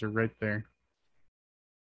Necromancer right there.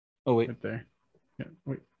 Oh, wait. Right there. Yeah,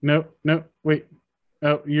 wait. No, wait.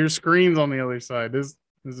 Oh, your screen's on the other side. This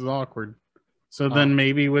is awkward. So then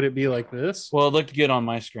maybe would it be like this? Well, it looked good on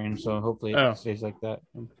my screen, so hopefully it stays like that.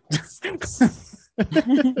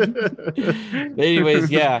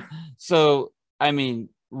 Anyways, yeah. So, I mean,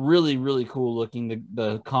 really, really cool looking.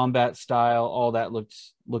 The combat style, all that looked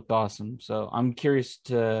awesome. So I'm curious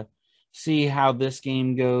to see how this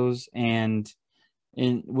game goes and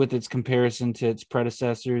with its comparison to its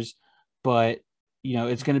predecessors. But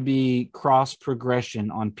it's going to be cross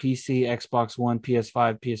progression on PC, Xbox One,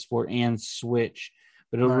 PS5, PS4, and Switch,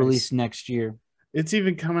 but it'll release next year. It's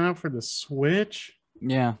even coming out for the Switch.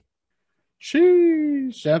 Yeah.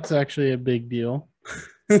 Sheesh. That's actually a big deal.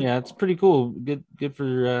 Yeah, it's pretty cool. Good for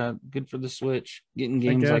the Switch. Getting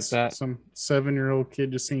games like that. Some 7-year-old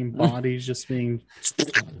kid just seeing bodies just being.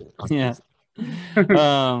 Yeah.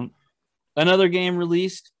 Another game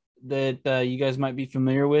released that you guys might be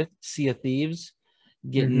familiar with, Sea of Thieves.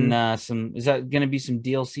 Getting is that going to be some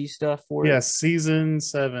DLC stuff for it? Yeah, season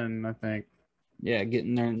 7, I think. Yeah,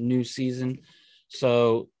 getting their new season.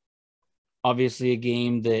 So obviously a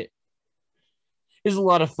game that is a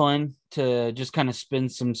lot of fun to just kind of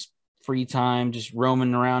spend some free time just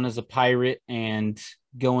roaming around as a pirate and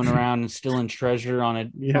going around and stealing treasure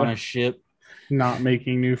on a ship. Not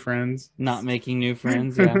making new friends. Yeah.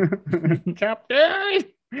 Captain!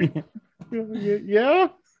 Yeah?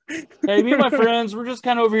 Hey, me and my friends, we're just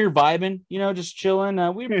kind of over here vibing, just chilling.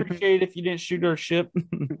 We appreciate it if you didn't shoot our ship.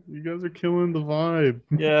 You guys are killing the vibe.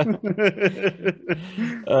 Yeah.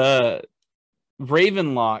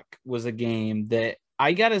 Ravenlock was a game that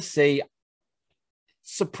I gotta say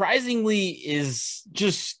surprisingly is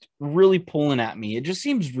just really pulling at me. It just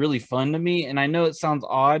seems really fun to me, and I know it sounds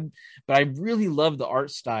odd, but I really love the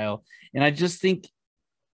art style, and I just think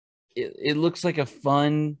it looks like a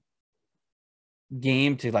fun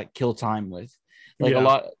game to like kill time with. Like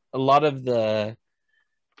a lot of the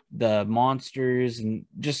monsters and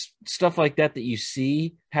just stuff like that you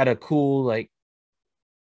see had a cool like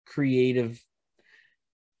creative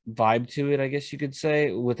vibe to it, I guess you could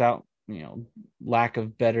say, without lack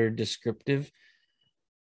of better descriptive.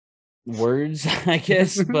 words, I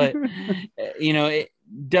guess. But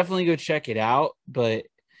definitely go check it out. But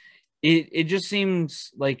it just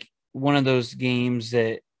seems like one of those games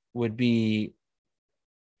that would be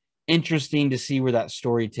interesting to see where that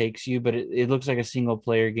story takes you. But it looks like a single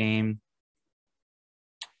player game.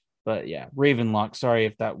 But yeah, Ravenlock. Sorry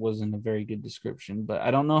if that wasn't a very good description, but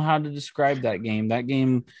I don't know how to describe that game. That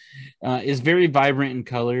game is very vibrant in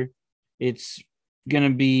color. It's going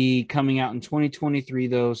to be coming out in 2023,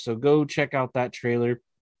 though. So go check out that trailer.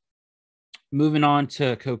 Moving on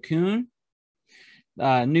to Cocoon,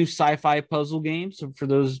 new sci-fi puzzle game. So for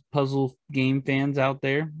those puzzle game fans out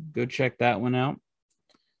there, go check that one out.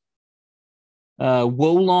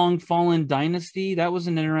 Wolong Fallen Dynasty. That was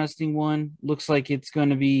an interesting one. Looks like it's going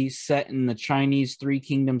to be set in the Chinese Three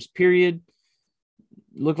Kingdoms period.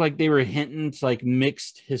 Looked like they were hinting to like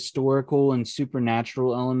mixed historical and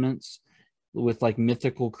supernatural elements with like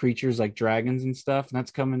mythical creatures like dragons and stuff. And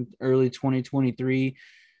that's coming early 2023.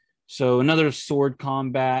 So another sword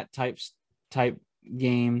combat type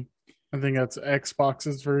game. I think that's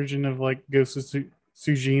Xbox's version of like Ghost of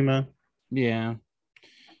Tsushima. Yeah.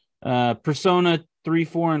 Persona 3,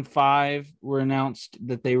 4, and 5 were announced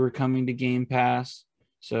that they were coming to Game Pass.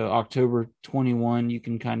 So October 21, you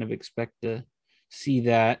can kind of expect to see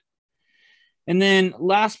that. And then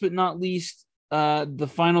last but not least,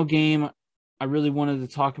 the final game I really wanted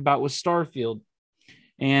to talk about was Starfield.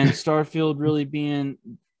 And Starfield really being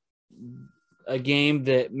a game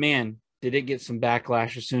that, man, did it get some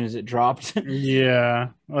backlash as soon as it dropped. Yeah.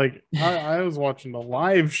 Like I was watching the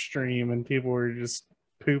live stream and people were just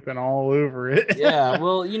pooping all over it. Yeah,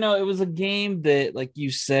 well, it was a game that, like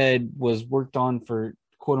you said, was worked on for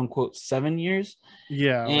quote unquote 7 years.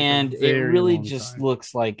 Yeah, and like it really just time.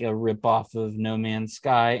 looks like a ripoff of No Man's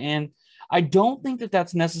Sky. And I don't think that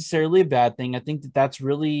that's necessarily a bad thing. I think that that's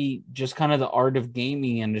really just kind of the art of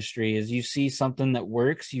gaming industry. Is you see something that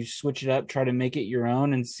works, you switch it up, try to make it your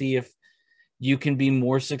own, and see if you can be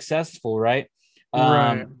more successful, right?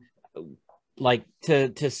 Right. Like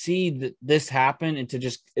to see this happen and to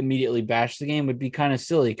just immediately bash the game would be kind of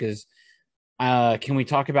silly, because can we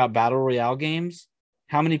talk about battle royale games?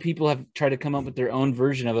 How many people have tried to come up with their own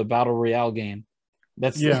version of a battle royale game?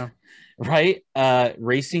 That's right.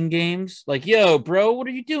 Racing games, like, yo, bro, what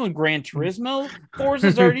are you doing? Gran Turismo?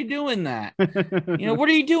 Forza's already doing that. What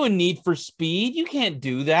are you doing? Need for Speed? You can't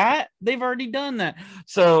do that. They've already done that.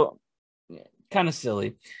 So kind of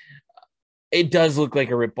silly. It does look like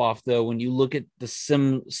a ripoff, though. When you look at the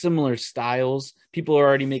similar styles, people are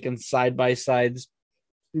already making side by sides.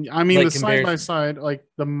 I mean, like the side by side, like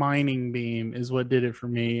the mining beam, is what did it for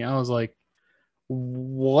me. I was like,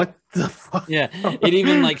 "What the fuck?" Yeah, it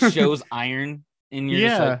even like shows iron, and you're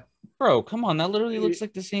just like, "Bro, come on, that literally looks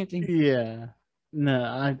like the same thing." Yeah,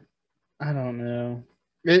 no, I don't know.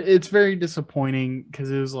 It's very disappointing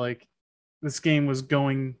because it was like this game's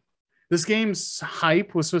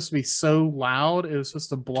hype was supposed to be so loud, it was supposed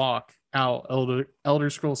to block out Elder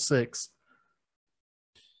Scrolls 6.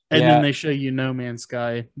 And then they show you No Man's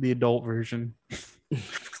Sky, the adult version.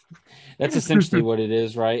 That's essentially what it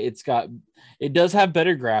is, right? It does have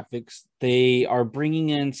better graphics. They are bringing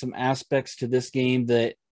in some aspects to this game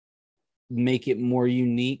that make it more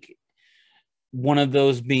unique. One of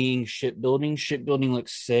those being shipbuilding. Shipbuilding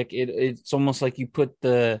looks sick. It's almost like you get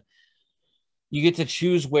to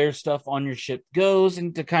choose where stuff on your ship goes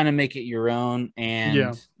and to kind of make it your own.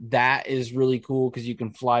 And that is really cool because you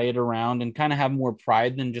can fly it around and kind of have more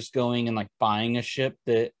pride than just going and like buying a ship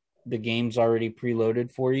that the game's already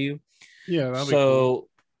preloaded for you. Yeah. So cool.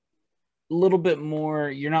 A little bit more,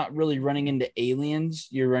 you're not really running into aliens.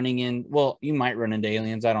 You're running in, well, you might run into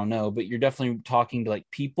aliens, I don't know, but you're definitely talking to like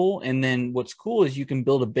people. And then what's cool is you can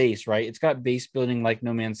build a base, right? It's got base building like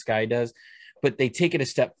No Man's Sky does, but they take it a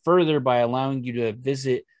step further by allowing you to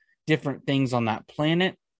visit different things on that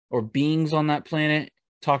planet or beings on that planet,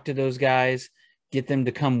 talk to those guys, get them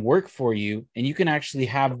to come work for you. And you can actually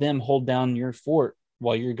have them hold down your fort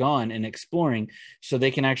while you're gone and exploring, so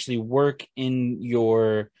they can actually work in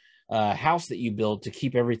your house that you build to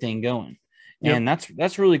keep everything going. And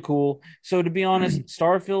that's really cool. So to be honest,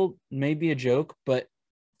 Starfield may be a joke, but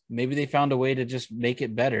maybe they found a way to just make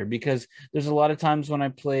it better, because there's a lot of times when I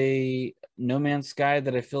play No Man's Sky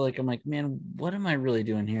that I feel like I'm like, man, what am I really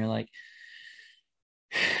doing here? Like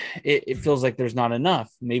it feels like there's not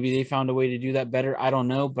enough. Maybe they found a way to do that better. I don't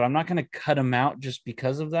know, but I'm not going to cut them out just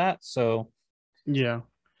because of that. So yeah,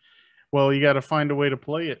 well, you got to find a way to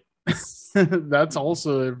play it. That's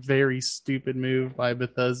also a very stupid move by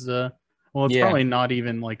Bethesda. Well, it's probably not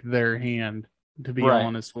even like their hand, to be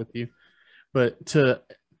honest with you, but to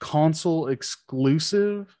console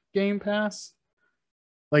exclusive Game Pass,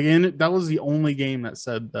 Like, and that was the only game that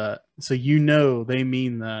said that. So you know they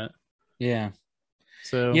mean that. Yeah.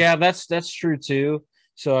 So Yeah, that's true too.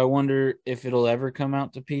 So I wonder if it'll ever come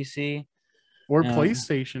out to PC. or Uh,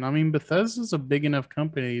 PlayStation. I mean, Bethesda's a big enough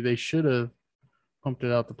company. They should have pumped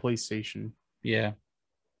it out to PlayStation. yeah.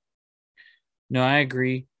 No, I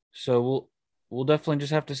agree. So we'll definitely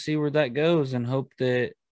just have to see where that goes and hope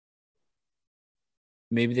that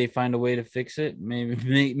maybe they find a way to fix it,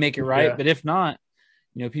 maybe make it right. Yeah. But if not,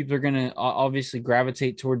 people are gonna obviously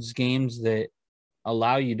gravitate towards games that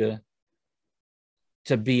allow you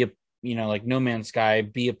to be a like No Man's Sky,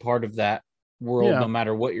 be a part of that world Yeah. no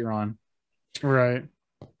matter what you're on. Right.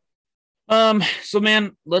 So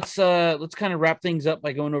man, let's kind of wrap things up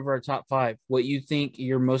by going over our top 5. What you think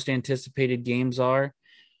your most anticipated games are.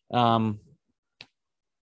 Um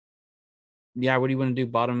yeah, what do you want to do?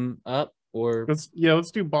 Bottom up or Let's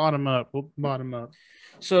do bottom up. We'll bottom up.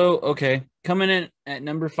 so okay. Coming in at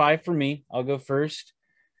number 5 for me, I'll go first.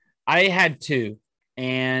 I had 2,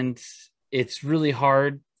 and it's really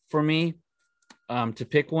hard for me to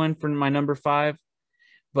pick one for my number 5.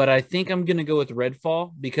 But I think I'm going to go with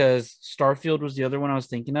Redfall because Starfield was the other one I was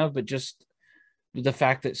thinking of. But just the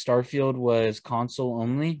fact that Starfield was console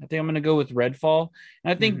only, I think I'm going to go with Redfall.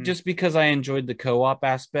 And I think just because I enjoyed the co-op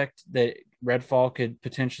aspect that Redfall could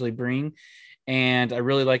potentially bring, and I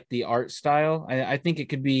really like the art style, I think it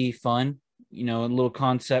could be fun. A little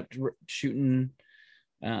concept shooting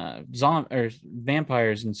zombie or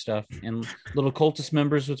vampires and stuff, and little cultist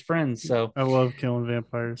members with friends. So I love killing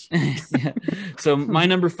vampires. yeah. So my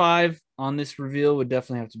number 5 on this reveal would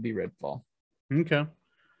definitely have to be Redfall. Okay.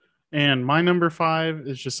 And my number 5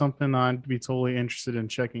 is just something I'd be totally interested in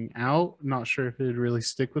checking out. Not sure if it'd really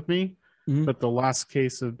stick with me, but The Last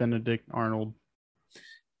Case of Benedict Arnold.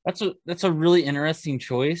 That's a really interesting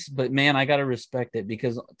choice, but man, I gotta respect it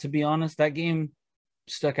because to be honest, that game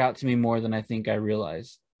stuck out to me more than I think I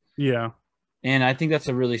realized. Yeah. And I think that's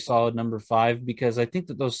a really solid number 5 because I think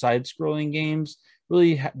that those side-scrolling games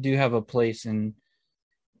really do have a place in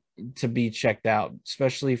to be checked out,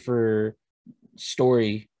 especially for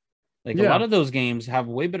story. Like a lot of those games have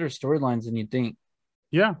way better storylines than you think.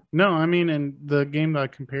 Yeah. No, I mean, and the game that I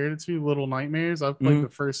compared it to, Little Nightmares, I've played the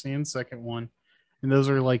first and second one. And those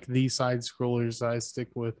are like the side scrollers I stick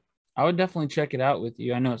with. I would definitely check it out with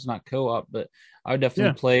you. I know it's not co-op, but I would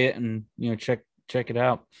definitely play it and check it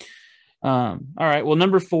out. All right. Well,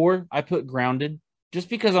 number 4, I put Grounded just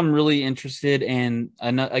because I'm really interested in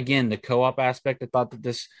again the co-op aspect. I thought that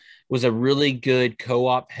this was a really good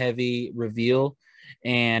co-op heavy reveal,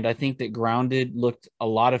 and I think that Grounded looked a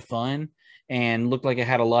lot of fun and looked like it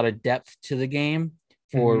had a lot of depth to the game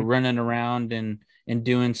for running around and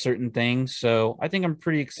doing certain things. So I think I'm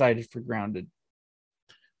pretty excited for Grounded.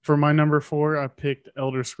 For my number 4, I picked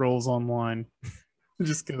Elder Scrolls Online.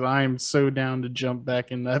 Just because I am so down to jump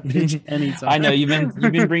back in that bitch anytime. I know you've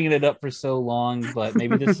been bringing it up for so long, but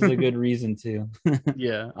maybe this is a good reason to.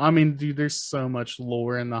 Yeah, I mean, dude, there's so much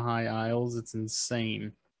lore in the High Isles; it's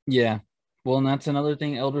insane. Yeah, well, and that's another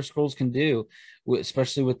thing Elder Scrolls can do,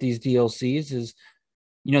 especially with these DLCs. Is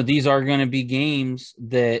these are going to be games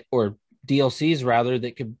that, or DLCs rather,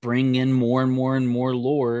 that could bring in more and more and more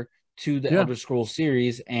lore to the Elder Scrolls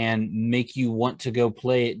series and make you want to go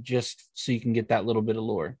play it just so you can get that little bit of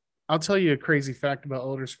lore. I'll tell you a crazy fact about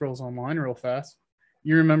Elder Scrolls Online real fast.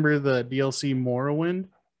 You remember the DLC Morrowind?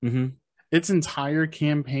 Its entire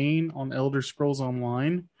campaign on Elder Scrolls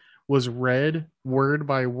Online was read word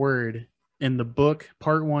by word in the book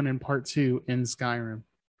Part 1 and Part 2 in Skyrim.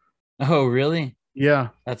 Oh, really? Yeah.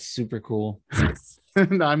 That's super cool.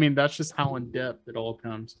 I mean, that's just how in depth it all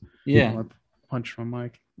comes. Yeah. Punch from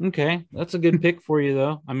Mike. Okay, that's a good pick for you,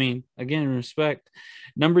 though. I mean, again, respect.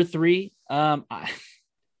 Number 3, I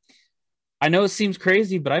know it seems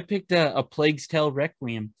crazy, but I picked a Plague's Tale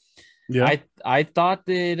Requiem. Yeah, I thought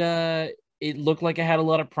that it looked like it had a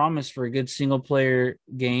lot of promise for a good single player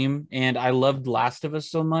game, and I loved Last of Us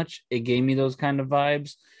so much, it gave me those kind of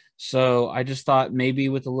vibes. So I just thought maybe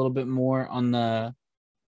with a little bit more on the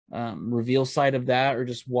reveal side of that, or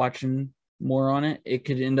just watching more on it, it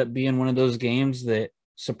could end up being one of those games that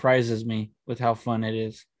surprises me with how fun it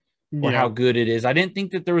is or how good it is. I didn't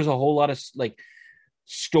think that there was a whole lot of like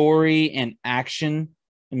story and action.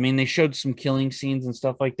 I mean, they showed some killing scenes and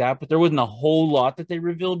stuff like that, but there wasn't a whole lot that they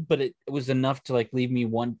revealed, but it was enough to like leave me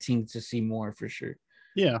wanting to see more for sure.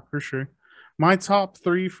 Yeah, for sure. My top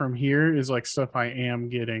 3 from here is like stuff I am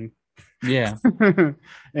getting. Yeah. And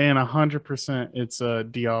 100% it's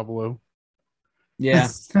Diablo. Yeah.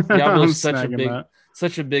 Diablo's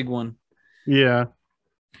such a big one. Yeah.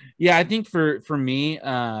 Yeah, I think for me,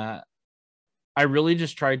 I I really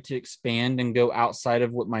just tried to expand and go outside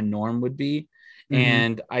of what my norm would be. Mhm.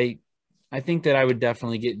 And I think that I would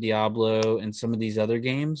definitely get Diablo and some of these other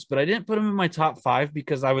games, but I didn't put them in my top 5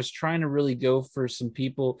 because I was trying to really go for some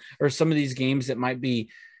people or some of these games that might be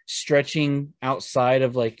stretching outside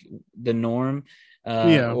of like the norm,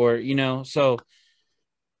 Yeah. or so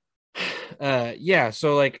yeah,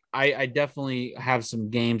 so like I definitely have some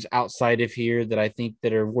games outside of here that I think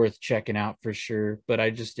that are worth checking out for sure, but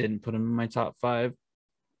I just didn't put them in my top 5.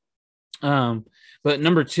 But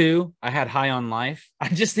number 2, I had High on Life. I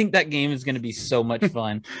just think that game is going to be so much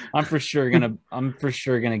fun. I'm for sure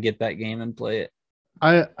gonna get that game and play it.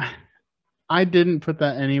 I I didn't put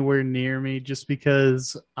that anywhere near me just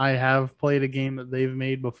because I have played a game that they've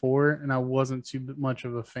made before and I wasn't too much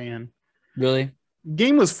of a fan. Really?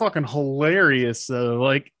 Game was fucking hilarious though.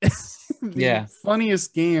 Like the Yeah.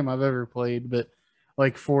 funniest game I've ever played, but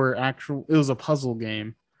like for actual it was a puzzle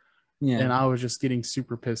game Yeah. and I was just getting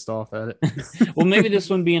super pissed off at it. Well, maybe this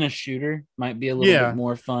one being a shooter might be a little bit Yeah.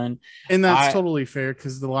 more fun. And that's I totally fair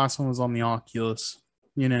because the last one was on the Oculus.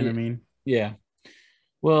 You know what I mean? Yeah.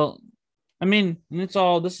 Well, I mean, this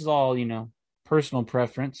is all, personal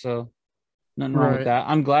preference, so nothing wrong with Right. that.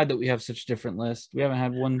 I'm glad that we have such different lists. We haven't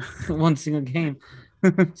had one single game.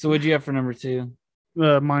 So what'd you have for number 2?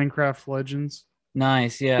 Minecraft Legends.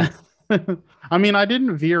 Nice, yeah. I mean, I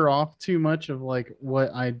didn't veer off too much of like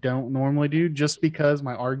what I don't normally do just because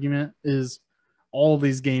my argument is all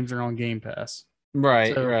these games are on Game Pass.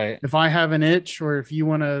 Right, So right. if I have an itch or if you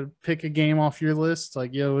want to pick a game off your list,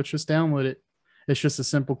 like, yo, let's just download it. It's just a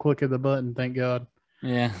simple click of the button, thank God.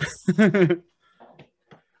 Yeah. But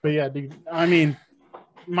yeah, dude, I mean,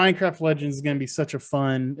 Minecraft Legends is going to be such a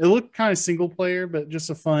fun, it looked kind of single player, but just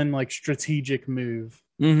a fun, like, strategic move.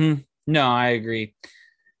 Mm-hmm. No, I agree.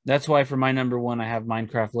 That's why for my number 1, I have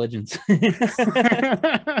Minecraft Legends. That's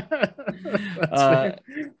fair.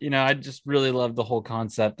 I just really love the whole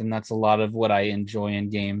concept, and that's a lot of what I enjoy in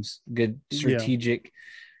games. Good Yeah. strategic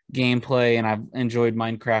gameplay, and I've enjoyed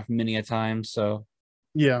Minecraft many a time, so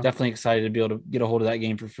Yeah. definitely excited to be able to get a hold of that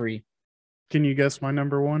game for free. Can you guess my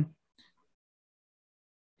number 1?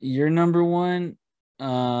 Your number 1,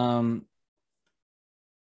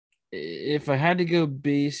 if I had to go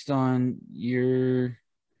based on your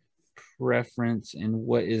preference and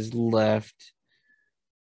what is left,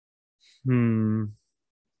 scrolling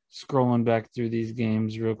back through these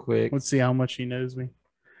games real quick. Let's see how much he knows me.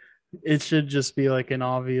 It should just be like an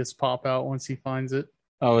obvious pop out once he finds it.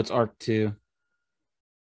 Oh, it's Arc 2.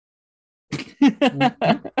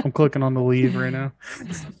 I'm clicking on the leave right now.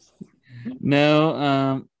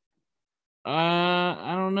 No,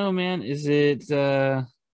 I don't know, man. Is it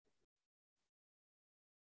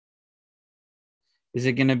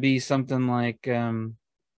gonna be something like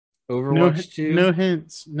Overwatch 2? No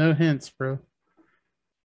hints. No hints, bro.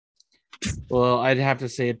 Well, I'd have to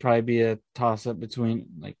say it'd probably be a toss up between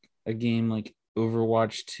like a game like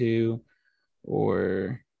Overwatch 2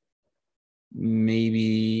 or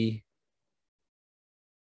maybe,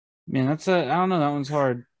 man, I don't know, that one's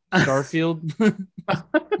hard. Starfield.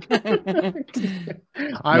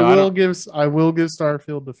 I will give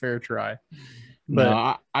Starfield the fair try. But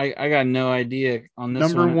no, I got no idea on this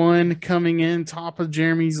number one. 1 coming in top of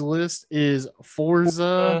Jeremy's list is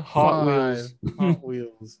Forza Hot 5. Wheels. Hot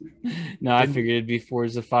Wheels. No, I figured it'd be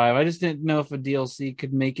Forza 5. I just didn't know if a DLC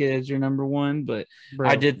could make it as your number 1, but Bro,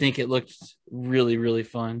 I did think it looked really, really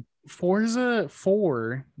fun. Forza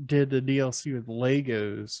 4 did a DLC with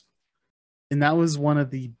Legos, and that was one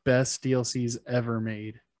of the best DLCs ever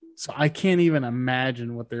made. So I can't even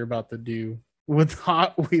imagine what they're about to do with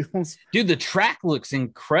Hot Wheels. Dude, the track looks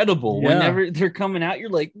incredible. Yeah. Whenever they're coming out, you're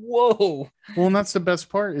like, whoa. Well, and that's the best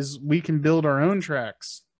part is we can build our own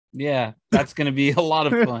tracks. Yeah, that's going to be a lot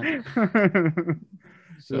of fun.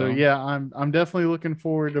 So yeah, I'm definitely looking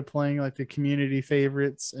forward to playing like the community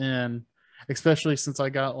favorites, and especially since I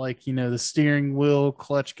got like, the steering wheel,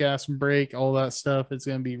 clutch, gas, and brake, all that stuff. It's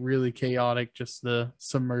going to be really chaotic just to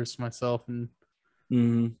submerge myself and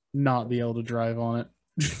not be able to drive on it.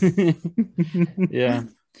 Yeah.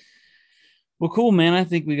 Well, cool, man. I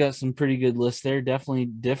think we got some pretty good lists there. Definitely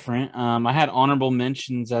different. I had honorable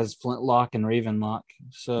mentions as Flintlock and Ravenlock.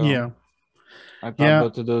 So yeah, I thought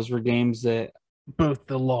both of those were games that both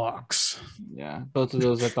the locks. Yeah, both of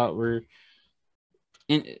those I thought were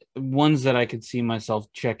ones that I could see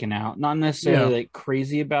myself checking out. Not necessarily like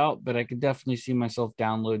crazy about, but I could definitely see myself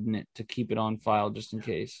downloading it to keep it on file just in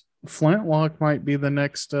case. Flintlock might be the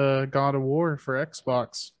next God of War for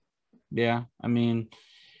Xbox. Yeah, I mean,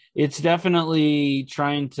 it's definitely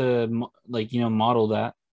trying to model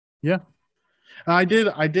that. Yeah, I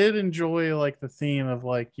did enjoy like the theme of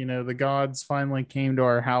like, the gods finally came to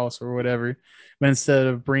our house or whatever. But instead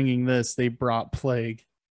of bringing this, they brought plague.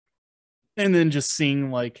 And then just seeing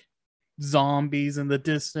like zombies in the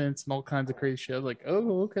distance and all kinds of crazy shit. I was like,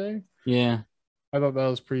 oh, okay. Yeah. I thought that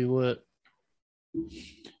was pretty lit.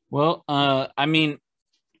 Well, I mean,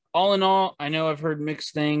 all in all, I know I've heard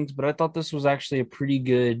mixed things, but I thought this was actually a pretty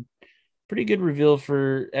good reveal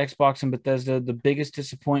for Xbox and Bethesda. The biggest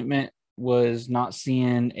disappointment was not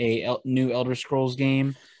seeing a new Elder Scrolls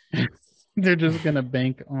game. They're just gonna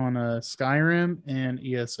bank on Skyrim and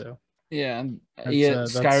ESO. Yeah, That's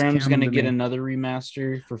Skyrim's canon gonna to get me. another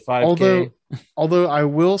remaster for 5K. Although I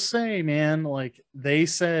will say, man, like they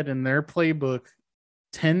said in their playbook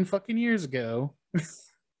 10 fucking years ago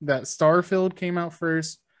that Starfield came out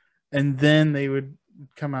first and then they would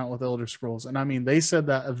come out with Elder Scrolls. And I mean, they said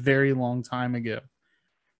that a very long time ago.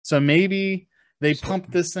 So maybe they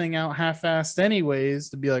pumped this thing out half-assed anyways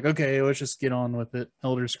to be like, okay, let's just get on with it.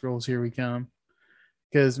 Elder Scrolls, here we come.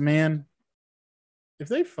 Because man, if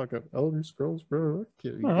they fuck up Elder Scrolls, bro, I'll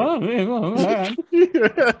kill you.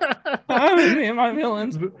 My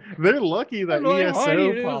villains. They're lucky that Like, why do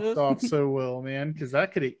you ESO do popped this? off so well, man, because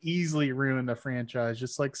that could have easily ruined the franchise,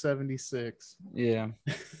 just like 76. Yeah.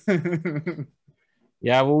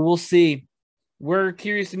 Yeah, well, we'll see. We're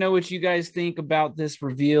curious to know what you guys think about this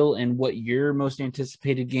reveal and what your most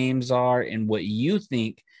anticipated games are and what you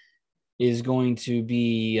think is going to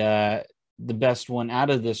be the best one out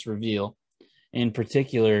of this reveal, in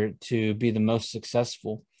particular, to be the most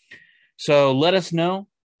successful. So let us know.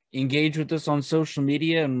 Engage with us on social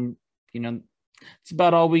media. And, it's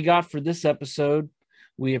about all we got for this episode.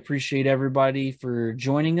 We appreciate everybody for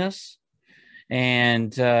joining us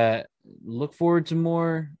and look forward to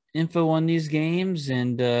more info on these games.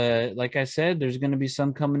 And like I said, there's going to be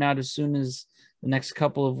some coming out as soon as the next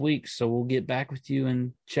couple of weeks. So we'll get back with you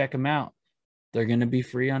and check them out. They're going to be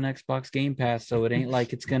free on Xbox Game Pass, so it ain't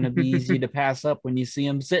like it's going to be easy to pass up when you see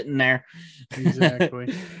them sitting there.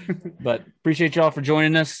 Exactly. But appreciate y'all for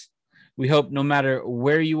joining us. We hope no matter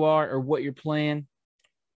where you are or what you're playing,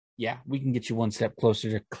 yeah, we can get you one step closer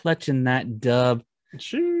to clutching that dub.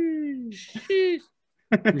 Sheesh.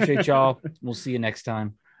 Appreciate y'all. We'll see you next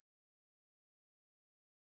time.